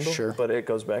difficult to handle. Sure. But it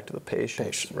goes back to the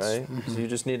patience. Right? So you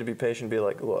just need to be patient. Be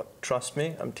like, look, trust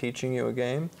me, I'm teaching you a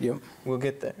game. Yep. We'll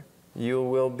get there. You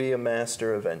will be a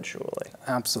master eventually.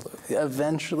 Absolutely.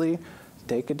 Eventually,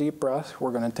 take a deep breath.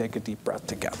 We're going to take a deep breath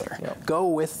together. Yep. Go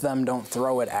with them. Don't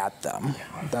throw it at them.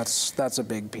 That's a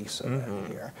big piece of it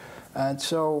here. And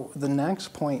so the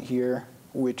next point here,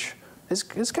 which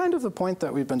is kind of the point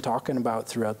that we've been talking about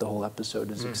throughout the whole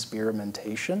episode, is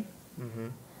experimentation.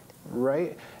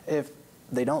 Right? If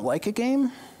they don't like a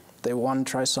game, they want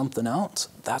to try something else,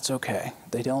 that's okay.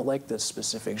 They don't like this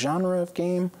specific genre of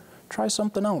game, try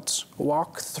something else.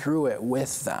 Walk through it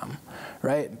with them,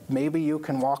 right? Maybe you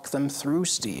can walk them through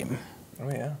Steam. Oh,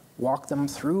 yeah. Walk them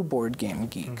through Board Game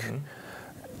Geek.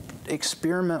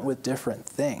 Experiment with different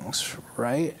things,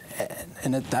 right?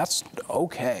 And that's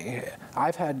okay.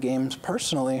 I've had games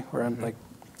personally where I'm like,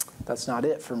 that's not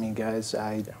it for me, guys.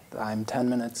 I'm 10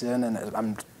 minutes in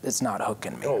and it's not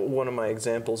hooking me. Oh, one of my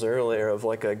examples earlier of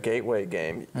like a gateway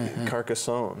game,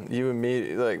 Carcassonne. You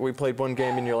immediately, like, we played one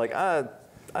game and you're like,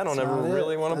 I don't ever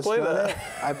really want to play that.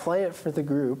 I play it for the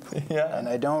group, Yeah. and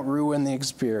I don't ruin the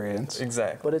experience.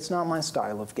 Exactly. But it's not my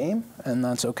style of game, and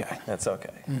that's okay. That's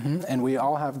okay. And we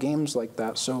all have games like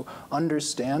that, so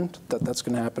understand that that's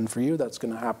going to happen for you. That's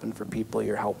going to happen for people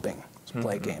you're helping to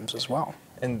play games as well.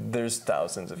 And there's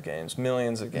thousands of games,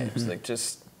 millions of games. Like,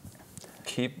 just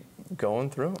keep going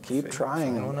through. Keep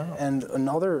trying. And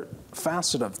another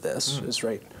facet of this is,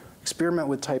 right, experiment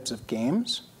with types of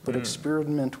games, but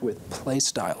experiment with play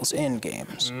styles in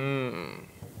games.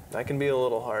 That can be a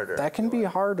little harder. That can be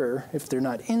harder if they're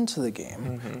not into the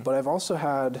game. But I've also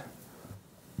had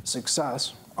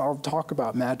success. I'll talk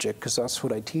about Magic because that's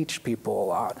what I teach people a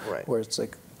lot. Right. Where it's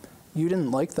like, you didn't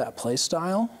like that play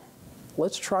style?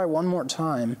 Let's try one more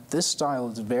time. This style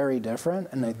is very different,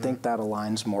 and I think that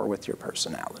aligns more with your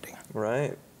personality.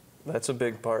 Right. That's a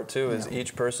big part too, is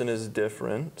each person is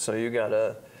different. So you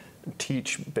gotta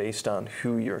teach based on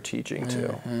who you're teaching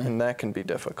to, and that can be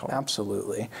difficult.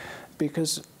 Absolutely,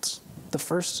 because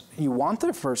you want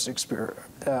the first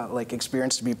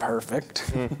experience to be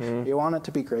perfect. You want it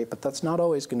to be great, but that's not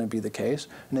always going to be the case.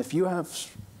 And if you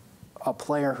have a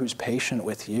player who's patient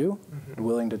with you,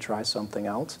 willing to try something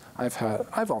else,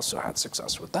 I've also had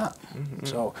success with that.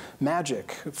 So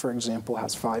Magic, for example,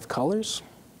 has 5 colors,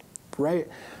 right?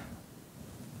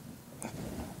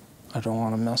 I don't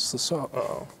want to mess this up.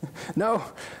 Uh-oh. No,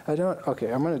 I don't. Okay,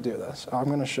 I'm going to do this. I'm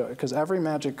going to show it, because every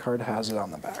Magic card has it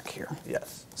on the back here.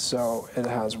 Yes. So it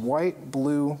has white,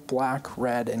 blue, black,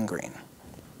 red, and green.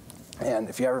 And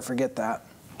if you ever forget that,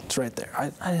 it's right there.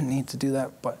 I didn't need to do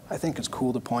that, but I think it's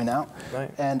cool to point out. Right.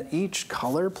 And each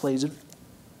color plays it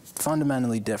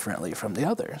fundamentally differently from the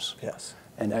others. Yes.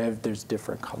 And there's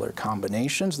different color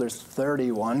combinations. There's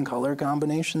 31 color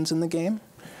combinations in the game,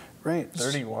 right?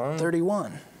 31?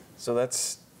 31. So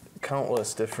that's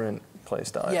countless different play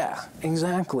styles. Yeah,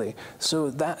 exactly. So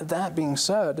that being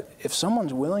said, if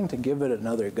someone's willing to give it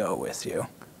another go with you,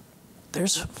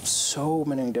 there's so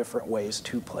many different ways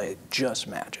to play just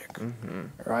Magic,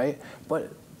 right?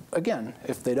 But again,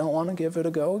 if they don't want to give it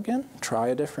a go again, try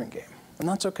a different game, and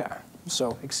that's okay.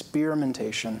 So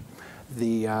experimentation,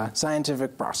 the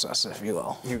scientific process, if you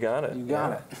will. You got it. You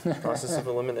got it. Process of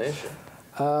elimination.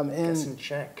 And Guess and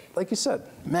check. like you said,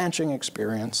 matching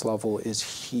experience level is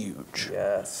huge.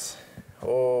 Yes.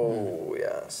 Oh,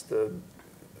 yes. The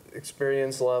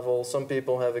experience level. Some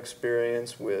people have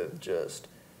experience with just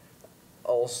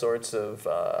all sorts of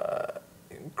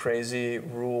crazy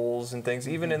rules and things,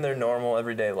 even in their normal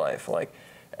everyday life. Like,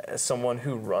 someone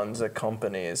who runs a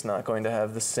company is not going to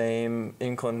have the same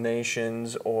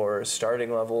inclinations or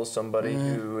starting level as somebody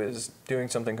who is doing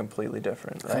something completely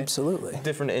different, right? Absolutely.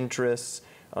 Different interests.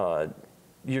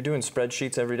 You're doing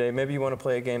spreadsheets every day. Maybe you want to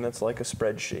play a game that's like a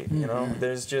spreadsheet, you know?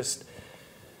 There's just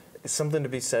something to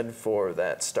be said for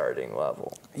that starting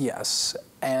level. Yes,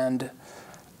 and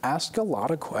ask a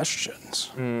lot of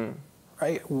questions.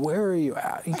 Right? Where are you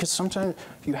at? Because sometimes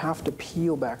you have to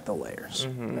peel back the layers.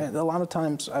 Right? A lot of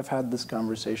times I've had this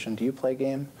conversation, do you play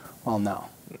game? Well, no.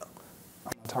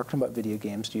 talking about video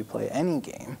games. Do you play any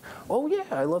game? Oh yeah,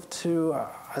 I love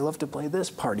to play this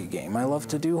party game. I love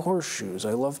to do horseshoes.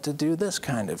 I love to do this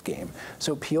kind of game.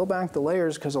 So peel back the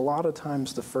layers, because a lot of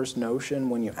times the first notion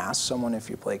when you ask someone if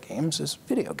you play games is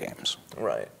video games.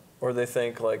 Right. Or they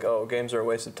think like, oh, games are a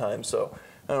waste of time, so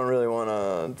I don't really want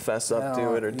to fess up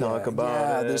to it or talk about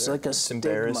it. Yeah, there's like a it's stigma,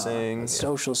 embarrassing. a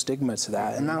social stigma to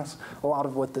that. And that's a lot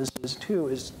of what this is too,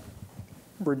 is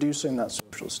reducing that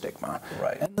social stigma.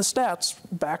 Right. And the stats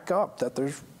back up that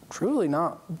there's truly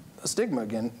not a stigma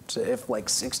against if like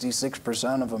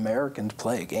 66% of Americans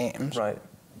play games. Right.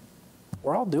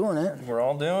 We're all doing it. We're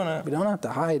all doing it. We don't have to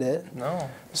hide it. No.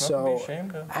 So to be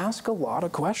ashamed of. ask a lot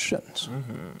of questions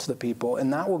to the people,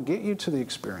 and that will get you to the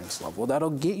experience level.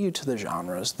 That'll get you to the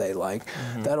genres they like.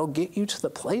 That'll get you to the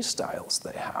play styles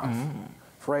they have.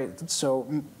 Right. So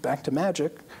back to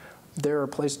Magic. There are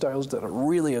play styles that are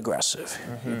really aggressive.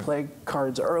 You play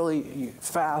cards early,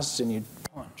 fast, and you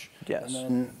punch. Yes.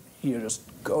 And then you just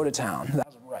go to town.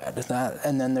 That's red.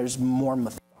 And then there's more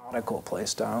methodical play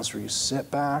styles where you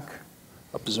sit back,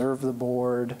 observe the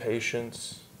board.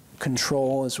 Patience.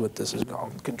 Control is what this is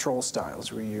called. Control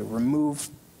styles, where you remove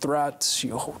threats,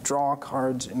 you draw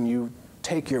cards, and you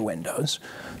take your windows.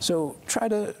 So try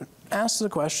to ask the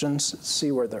questions,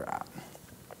 see where they're at.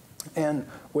 And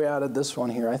we added this one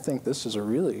here. I think this is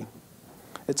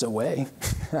it's a way.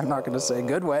 I'm not going to say a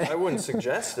good way. I wouldn't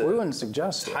suggest it. We wouldn't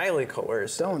suggest it. Highly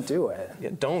coercive. Don't do it.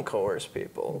 Yeah, don't coerce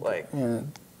people. Like,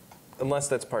 unless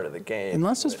that's part of the game.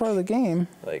 Unless it's part of the game.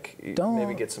 Like, you don't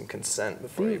maybe get some consent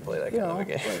before you play that kind of a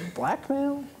game. Like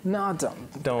blackmail? No,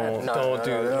 don't. Don't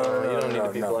do it. You don't need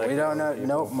to be blackmailed. We don't know.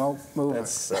 Nope, move.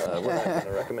 That's, we're not going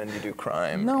to recommend you do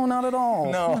crime. No, not at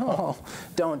all. No.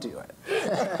 Don't do it.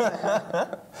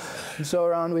 So,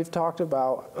 Ron, we've talked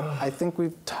about, I think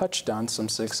we've touched on some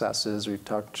successes, we've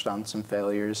touched on some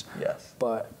failures. Yes.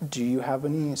 But do you have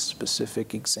any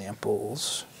specific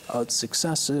examples of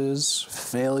successes,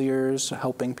 failures,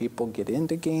 helping people get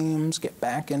into games, get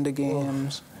back into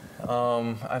games?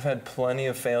 I've had plenty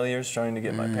of failures trying to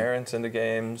get my parents into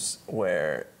games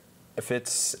where if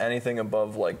it's anything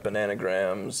above like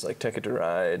bananagrams, like Ticket to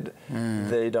Ride,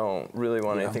 they don't really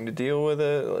want anything to do with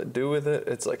it.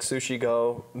 It's like Sushi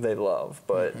Go, they love.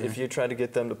 But if you try to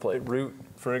get them to play Root,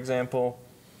 for example,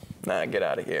 nah, get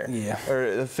out of here. Yeah.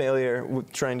 Or a failure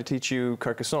with trying to teach you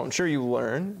Carcassonne. Sure, you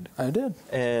learned. I did.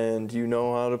 And you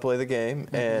know how to play the game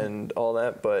and all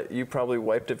that, but you probably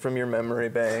wiped it from your memory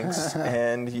banks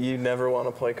and you never want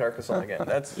to play Carcassonne again.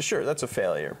 That's a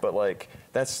failure, but like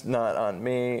that's not on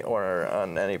me or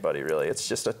on anybody really. It's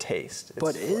just a taste.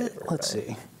 But let's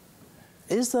see.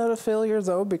 Is that a failure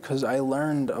though? Because I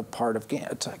learned a part of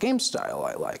game style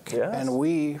I like. Yes. And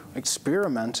we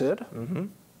experimented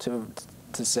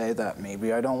to say that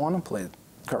maybe I don't want to play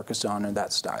Carcassonne or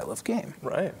that style of game.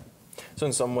 Right. So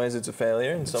in some ways it's a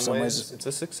failure, in some ways it's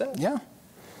a success. Yeah.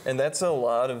 And that's a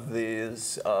lot of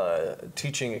these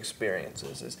teaching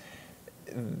experiences is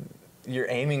you're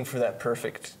aiming for that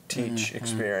perfect teach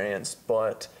experience,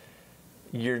 but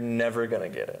you're never going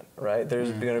to get it, right?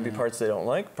 There's going to be parts they don't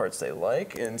like, parts they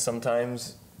like, and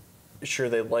sometimes, sure,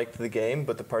 they liked the game,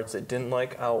 but the parts they didn't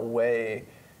like outweigh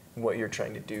what you're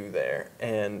trying to do there,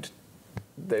 and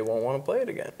they won't want to play it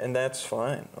again, and that's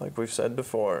fine. Like we've said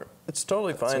before, it's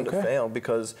totally fine to fail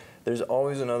because there's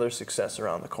always another success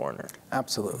around the corner.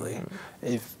 Absolutely.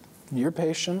 If you're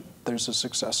patient, there's a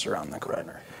success around the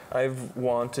corner. Right. I've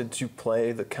wanted to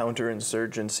play the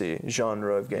counterinsurgency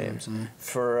genre of games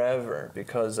forever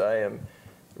because I am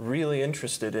really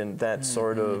interested in that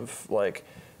sort of like,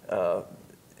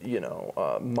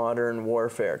 modern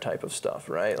warfare type of stuff,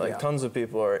 right? Like tons of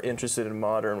people are interested in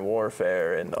modern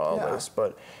warfare and all this,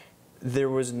 but there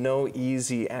was no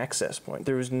easy access point.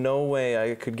 There was no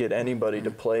way I could get anybody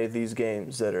to play these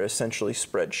games that are essentially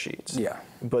spreadsheets. Yeah.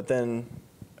 But then,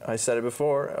 I said it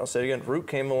before, I'll say it again, Root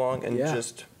came along and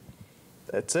just,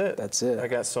 that's it. That's it. I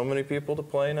got so many people to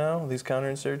play now, these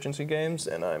counterinsurgency games,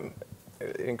 and I'm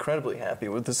incredibly happy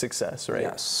with the success, right?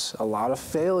 Yes, a lot of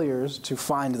failures to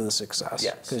find the success.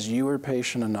 Yes. Because you were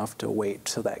patient enough to wait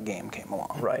till that game came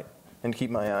along. Right, and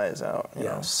keep my eyes out.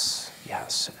 Yes,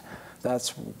 yes,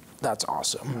 that's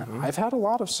awesome. I've had a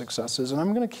lot of successes, and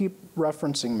I'm going to keep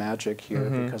referencing Magic here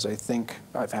because I think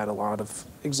I've had a lot of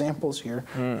examples here.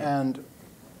 And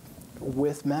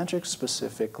with Magic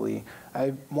specifically,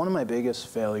 one of my biggest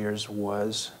failures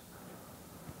was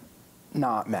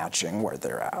not matching where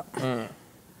they're at.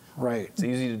 Right. It's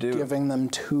easy to do. Giving them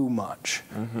too much.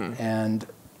 And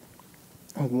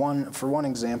for one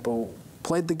example,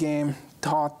 played the game,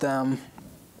 taught them,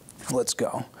 let's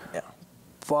go. Yeah.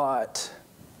 But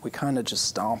we kind of just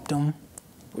stomped them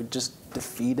We just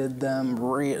defeated them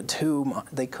too much.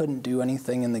 They couldn't do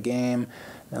anything in the game.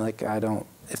 And like,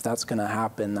 if that's going to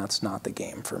happen, that's not the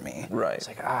game for me. Right. It's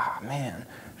like, man,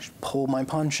 I should pull my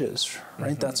punches,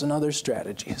 right? That's another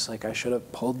strategy. It's like, I should have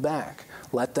pulled back.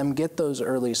 Let them get those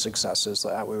early successes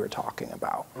that we were talking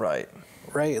about. Right.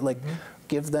 Right? Like,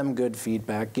 give them good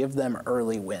feedback, give them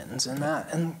early wins.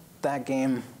 And that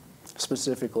game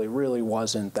specifically really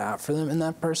wasn't that for them. And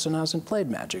that person hasn't played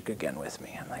Magic again with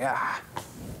me. I'm like,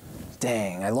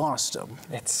 dang, I lost him.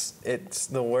 It's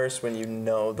the worst when you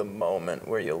know the moment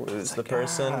where you lose the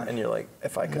person, and you're like,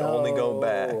 if I could only go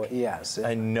back, yes,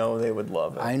 I know they would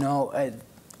love it. I know.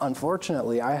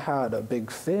 Unfortunately, I had a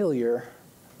big failure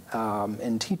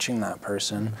in teaching that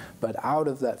person, but out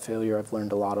of that failure, I've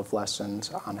learned a lot of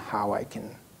lessons on how I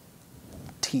can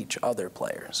teach other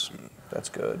players. That's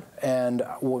good. And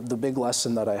the big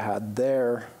lesson that I had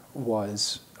there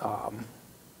was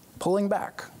pulling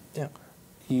back. Yeah.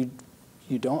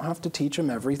 You don't have to teach them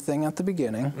everything at the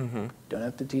beginning. You don't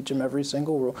have to teach them every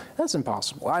single rule. That's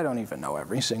impossible. I don't even know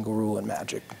every single rule in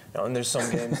Magic. No, and there's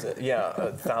some games that,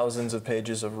 thousands of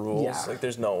pages of rules. Yeah. Like,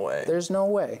 there's no way. There's no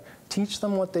way. Teach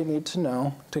them what they need to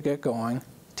know to get going.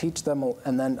 Teach them,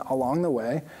 and then along the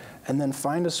way, and then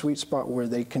find a sweet spot where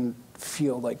they can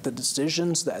feel like the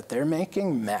decisions that they're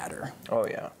making matter. Oh,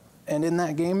 yeah. And in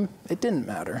that game, it didn't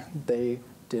matter. They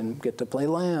didn't get to play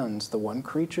lands. The one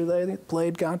creature they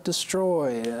played got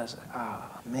destroyed. I was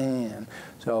like, man.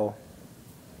 So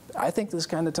I think this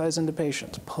kind of ties into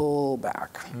patience. Pull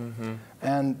back.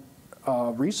 And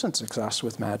recent success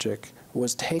with Magic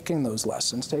was taking those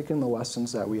lessons, taking the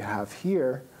lessons that we have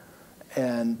here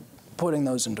and putting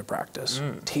those into practice.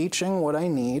 Teaching what I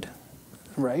need,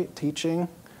 right? Teaching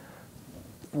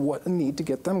what I need to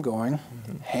get them going.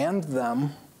 Hand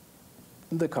them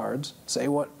the cards. Say,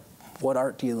 what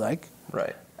art do you like?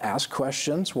 Right. Ask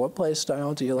questions. What play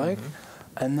style do you like?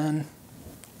 And then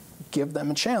give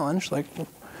them a challenge. Like,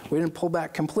 we didn't pull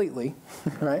back completely,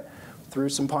 right? Threw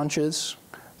some punches,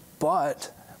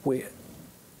 but we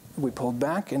pulled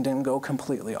back and didn't go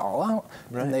completely all out.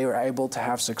 Right. And they were able to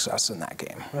have success in that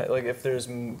game. Right. Like, if there's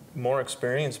more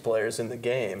experienced players in the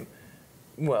game,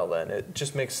 well, then it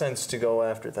just makes sense to go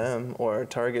after them or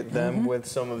target them with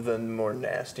some of the more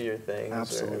nastier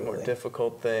things or more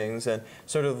difficult things, and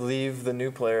sort of leave the new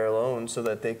player alone so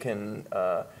that they can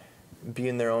be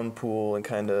in their own pool and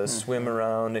kind of swim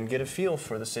around and get a feel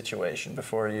for the situation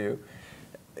before you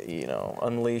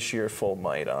unleash your full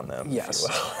might on them. Yes.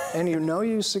 If you will. And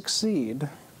you succeed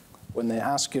when they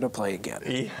ask you to play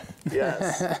again.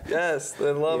 Yes. Yes.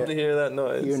 They love to hear that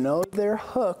noise. You know they're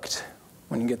hooked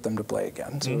when you get them to play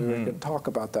again. So we're going to talk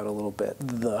about that a little bit.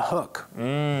 The hook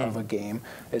of a game.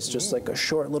 It's just like a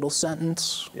short little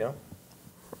sentence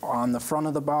on the front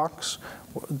of the box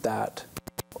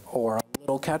or a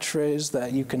little catchphrase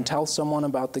that you can tell someone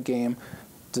about the game.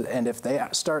 And if they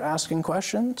start asking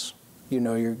questions, you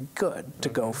know you're good to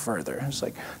go further. It's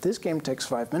like, this game takes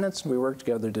 5 minutes and we work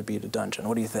together to beat a dungeon.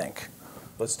 What do you think?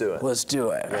 Let's do it. Let's do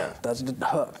it. Yeah. That's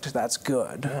hooked. That's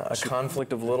good. Yeah, a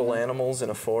conflict of little animals in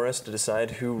a forest to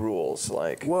decide who rules.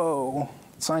 Like, whoa,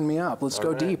 sign me up. Let's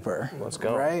go deeper. Let's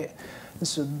go. Right?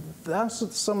 So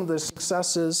that's some of the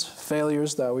successes,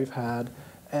 failures that we've had.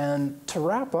 And to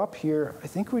wrap up here, I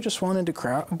think we just wanted to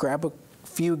grab a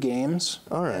few games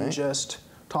and just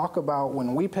talk about,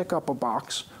 when we pick up a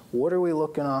box, what are we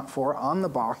looking out for on the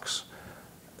box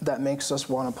that makes us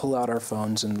want to pull out our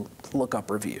phones and look up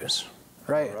reviews.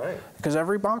 Right? Because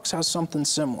every box has something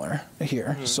similar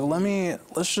here. So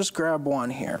let's just grab one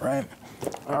here, right?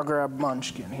 I'll grab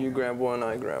Munchkin. You grab one,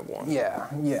 I grab one. Yeah.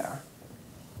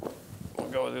 We'll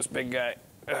go with this big guy.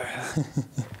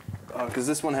 Because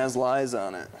this one has lies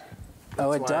on it.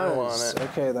 Oh, it does.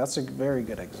 Okay, that's a very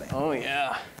good example. Oh,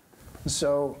 yeah.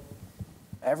 So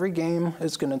every game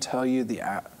is going to tell you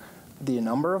the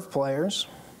number of players,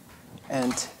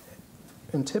 and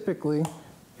typically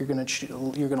you're going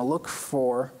to look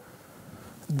for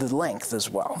the length as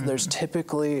well. There's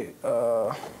typically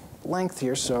length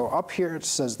here. So up here it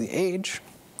says the age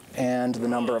and the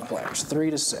number of players,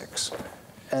 3 to 6.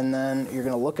 And then you're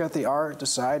going to look at the art,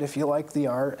 decide if you like the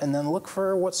art, and then look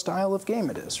for what style of game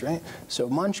it is, right? So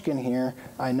Munchkin here,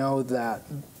 I know that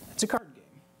it's a card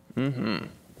game.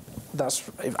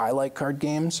 I like card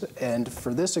games, and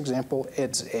for this example,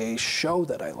 it's a show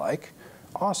that I like.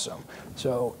 Awesome.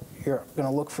 So you're going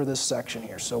to look for this section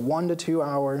here. So 1 to 2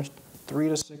 hours, 3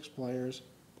 to 6 players,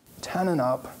 10 and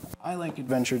up. I like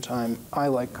Adventure Time. I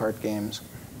like card games.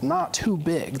 Not too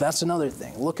big. That's another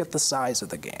thing. Look at the size of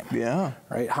the game. Yeah.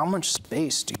 Right? How much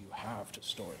space do you have enough to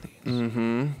store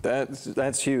these.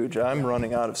 That's huge. I'm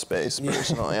running out of space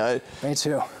personally. Me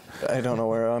too. I don't know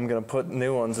where I'm gonna put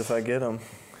new ones if I get them.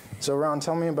 So Ron,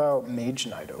 tell me about Mage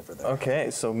Knight over there. Okay,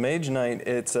 so Mage Knight,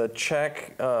 it's a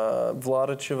Czech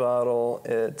Vladichivadl.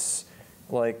 It's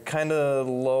like kind of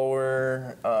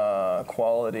lower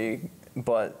quality,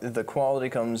 but the quality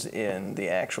comes in the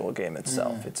actual game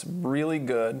itself. It's really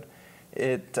good.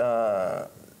 It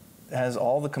has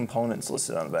all the components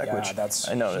listed on the back, which that's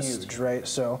I noticed. huge, right?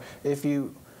 So if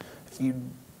you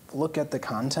look at the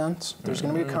contents, there's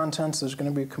going to be contents, there's going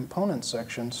to be a components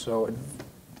section. So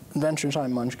Adventure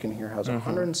Time Munchkin here has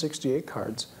 168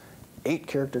 cards, 8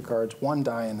 character cards, 1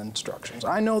 die, and instructions.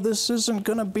 I know this isn't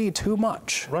going to be too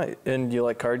much. Right, and you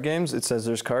like card games? It says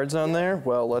there's cards on there.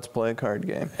 Well, let's play a card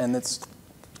game. And it's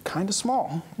kind of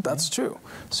small. That's true.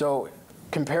 So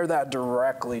compare that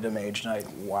directly to Mage Knight.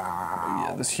 Wow.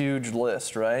 Yeah, this huge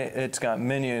list, right? It's got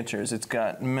miniatures, it's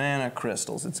got mana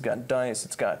crystals, it's got dice,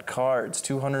 it's got cards,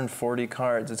 240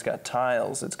 cards, it's got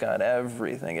tiles, it's got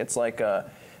everything. It's like a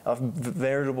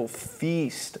veritable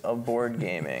feast of board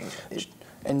gaming.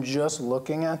 And just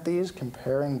looking at these,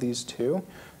 comparing these two,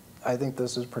 I think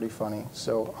this is pretty funny.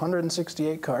 So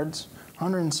 168 cards,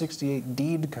 168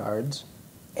 deed cards,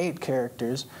 8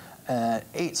 characters,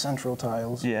 8 central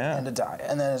tiles, and a die.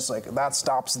 And then it's like, that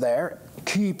stops there,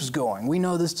 keeps going. We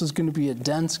know this is going to be a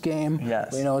dense game.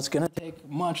 Yes. We know it's going to take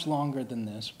much longer than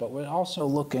this, but we're also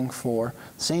looking for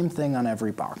same thing on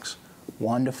every box.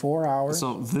 1 to 4 hours.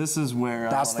 So this is where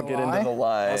I want to get into the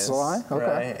lies. That's the lie? Okay.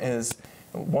 Right, is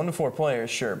 1 to 4 players,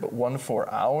 sure, but 1 to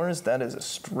 4 hours, that is a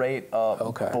straight up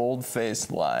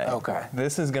bold-faced lie. Okay.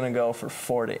 This is going to go for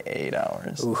 4 to 8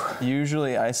 hours. Oof.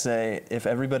 Usually I say if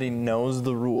everybody knows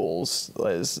the rules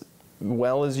as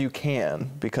well as you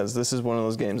can, because this is one of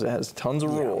those games that has tons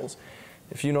of rules.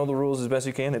 If you know the rules as best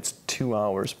you can, it's 2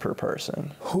 hours per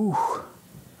person. Whew,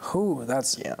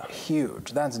 that's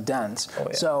huge. That's dense. Oh,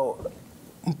 yeah. So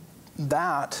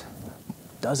that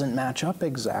doesn't match up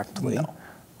exactly. No.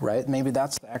 Right? Maybe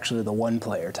that's actually the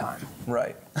 1-player time.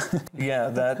 Right. Yeah,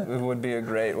 that would be a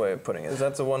great way of putting it.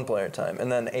 That's a 1-player time.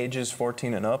 And then ages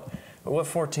 14 and up. What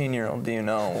 14-year-old do you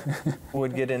know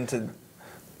would get into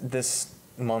this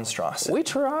monstrosity? We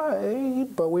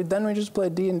tried, but then we just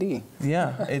played D&D.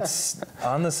 Yeah, it's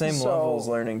on the same level as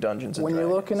learning Dungeons and Dragons. When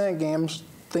you're looking at games,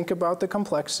 think about the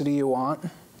complexity you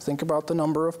want. Think about the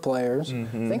number of players.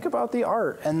 Think about the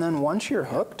art. And then once you're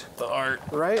hooked, the art,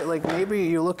 right? Like maybe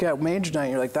you look at Mage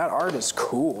Knight, you're like, that art is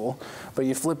cool, but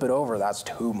you flip it over, that's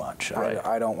too much. Right.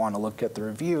 I don't want to look at the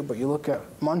review, but you look at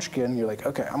Munchkin, you're like,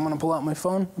 okay, I'm going to pull out my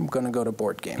phone, I'm going to go to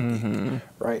Board Game Geek,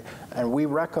 right? And we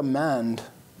recommend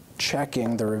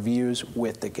checking the reviews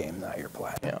with the game that you're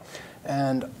playing. Yeah.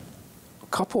 And you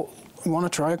want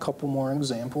to try a couple more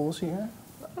examples here?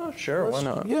 Oh, sure, why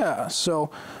not? Yeah, so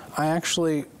I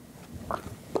actually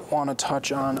want to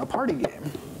touch on a party game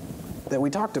that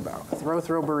we talked about. Throw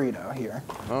Burrito here.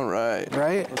 All right.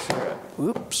 Right? Let's hear it.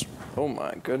 Oops. Oh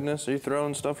my goodness, are you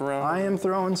throwing stuff around? I am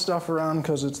throwing stuff around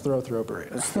because it's Throw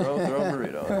Burrito. It's throw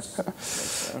burrito. That makes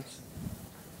sense.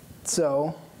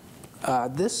 So,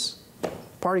 this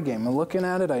party game, I'm looking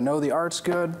at it, I know the art's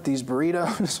good, these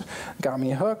burritos got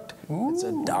me hooked. Ooh. It's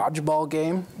a dodgeball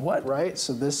game. What? Right?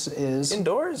 So this is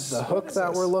indoors. The hook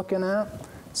that we're looking at.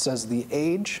 It says the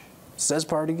age, it says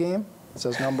party game, it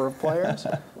says number of players.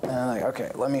 And I'm like, okay,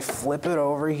 let me flip it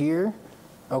over here.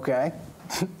 Okay,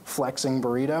 flexing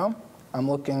burrito. I'm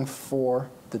looking for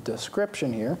the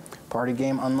description here. Party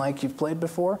game unlike you've played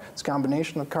before. It's a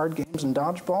combination of card games and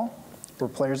dodgeball, where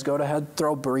players go ahead,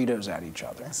 throw burritos at each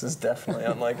other. This is definitely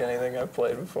unlike anything I've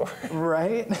played before.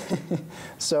 Right?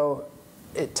 So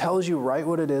it tells you right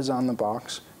what it is on the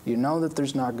box. You know that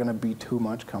there's not going to be too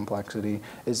much complexity.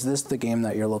 Is this the game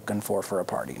that you're looking for a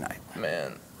party night?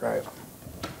 Man. Right.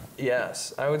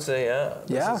 Yes, I would say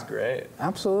This is great.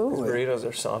 Absolutely. These burritos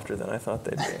are softer than I thought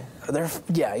they'd be.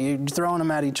 You're throwing them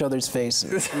at each other's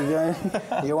faces. You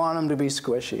want them to be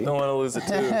squishy. Don't want to lose it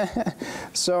too.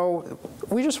 So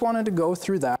we just wanted to go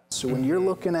through that. So when you're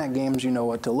looking at games, you know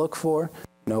what to look for,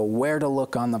 you know where to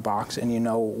look on the box, and you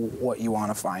know what you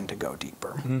want to find to go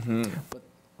deeper. But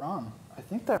Ron, I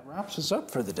think that wraps us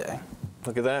up for the day.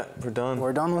 Look at that, we're done.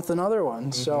 We're done with another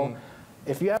one. So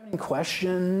if you have any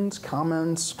questions,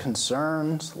 comments,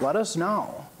 concerns, let us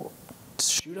know.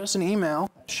 Shoot us an email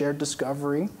at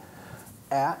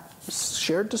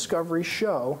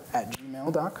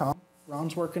shareddiscoveryshow@gmail.com.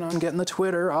 Ron's working on getting the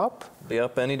Twitter up. Be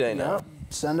up any day now. Yep.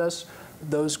 Send us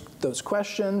those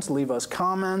questions. Leave us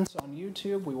comments on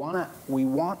YouTube. We want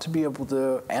to be able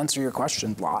to answer your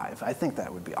questions live. I think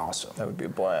that would be awesome. That would be a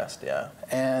blast, yeah.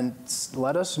 And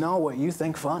let us know what you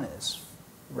think fun is.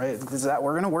 Right, because that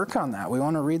we're going to work on that. We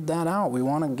want to read that out. We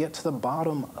want to get to the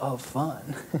bottom of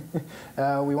fun.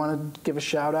 We want to give a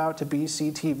shout out to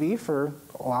BCTV for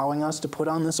allowing us to put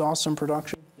on this awesome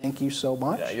production. Thank you so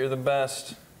much. Yeah, you're the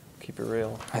best. Keep it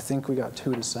real. I think we got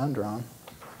 2 to send, Ron.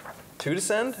 2 to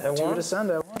send at once? 2 to send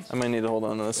at once. I might need to hold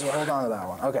on to this. Yeah, hold on to that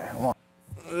one. Okay, one.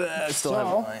 I still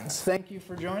have lines. Thank you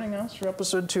for joining us for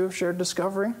episode 2 of Shared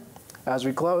Discovery. As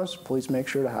we close, please make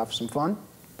sure to have some fun,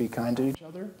 be kind to each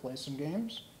other, play some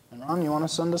games. And Ron, you want to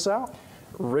send us out?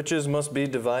 Riches must be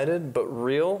divided, but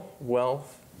real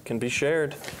wealth can be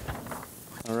shared.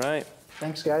 All right.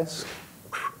 Thanks, guys.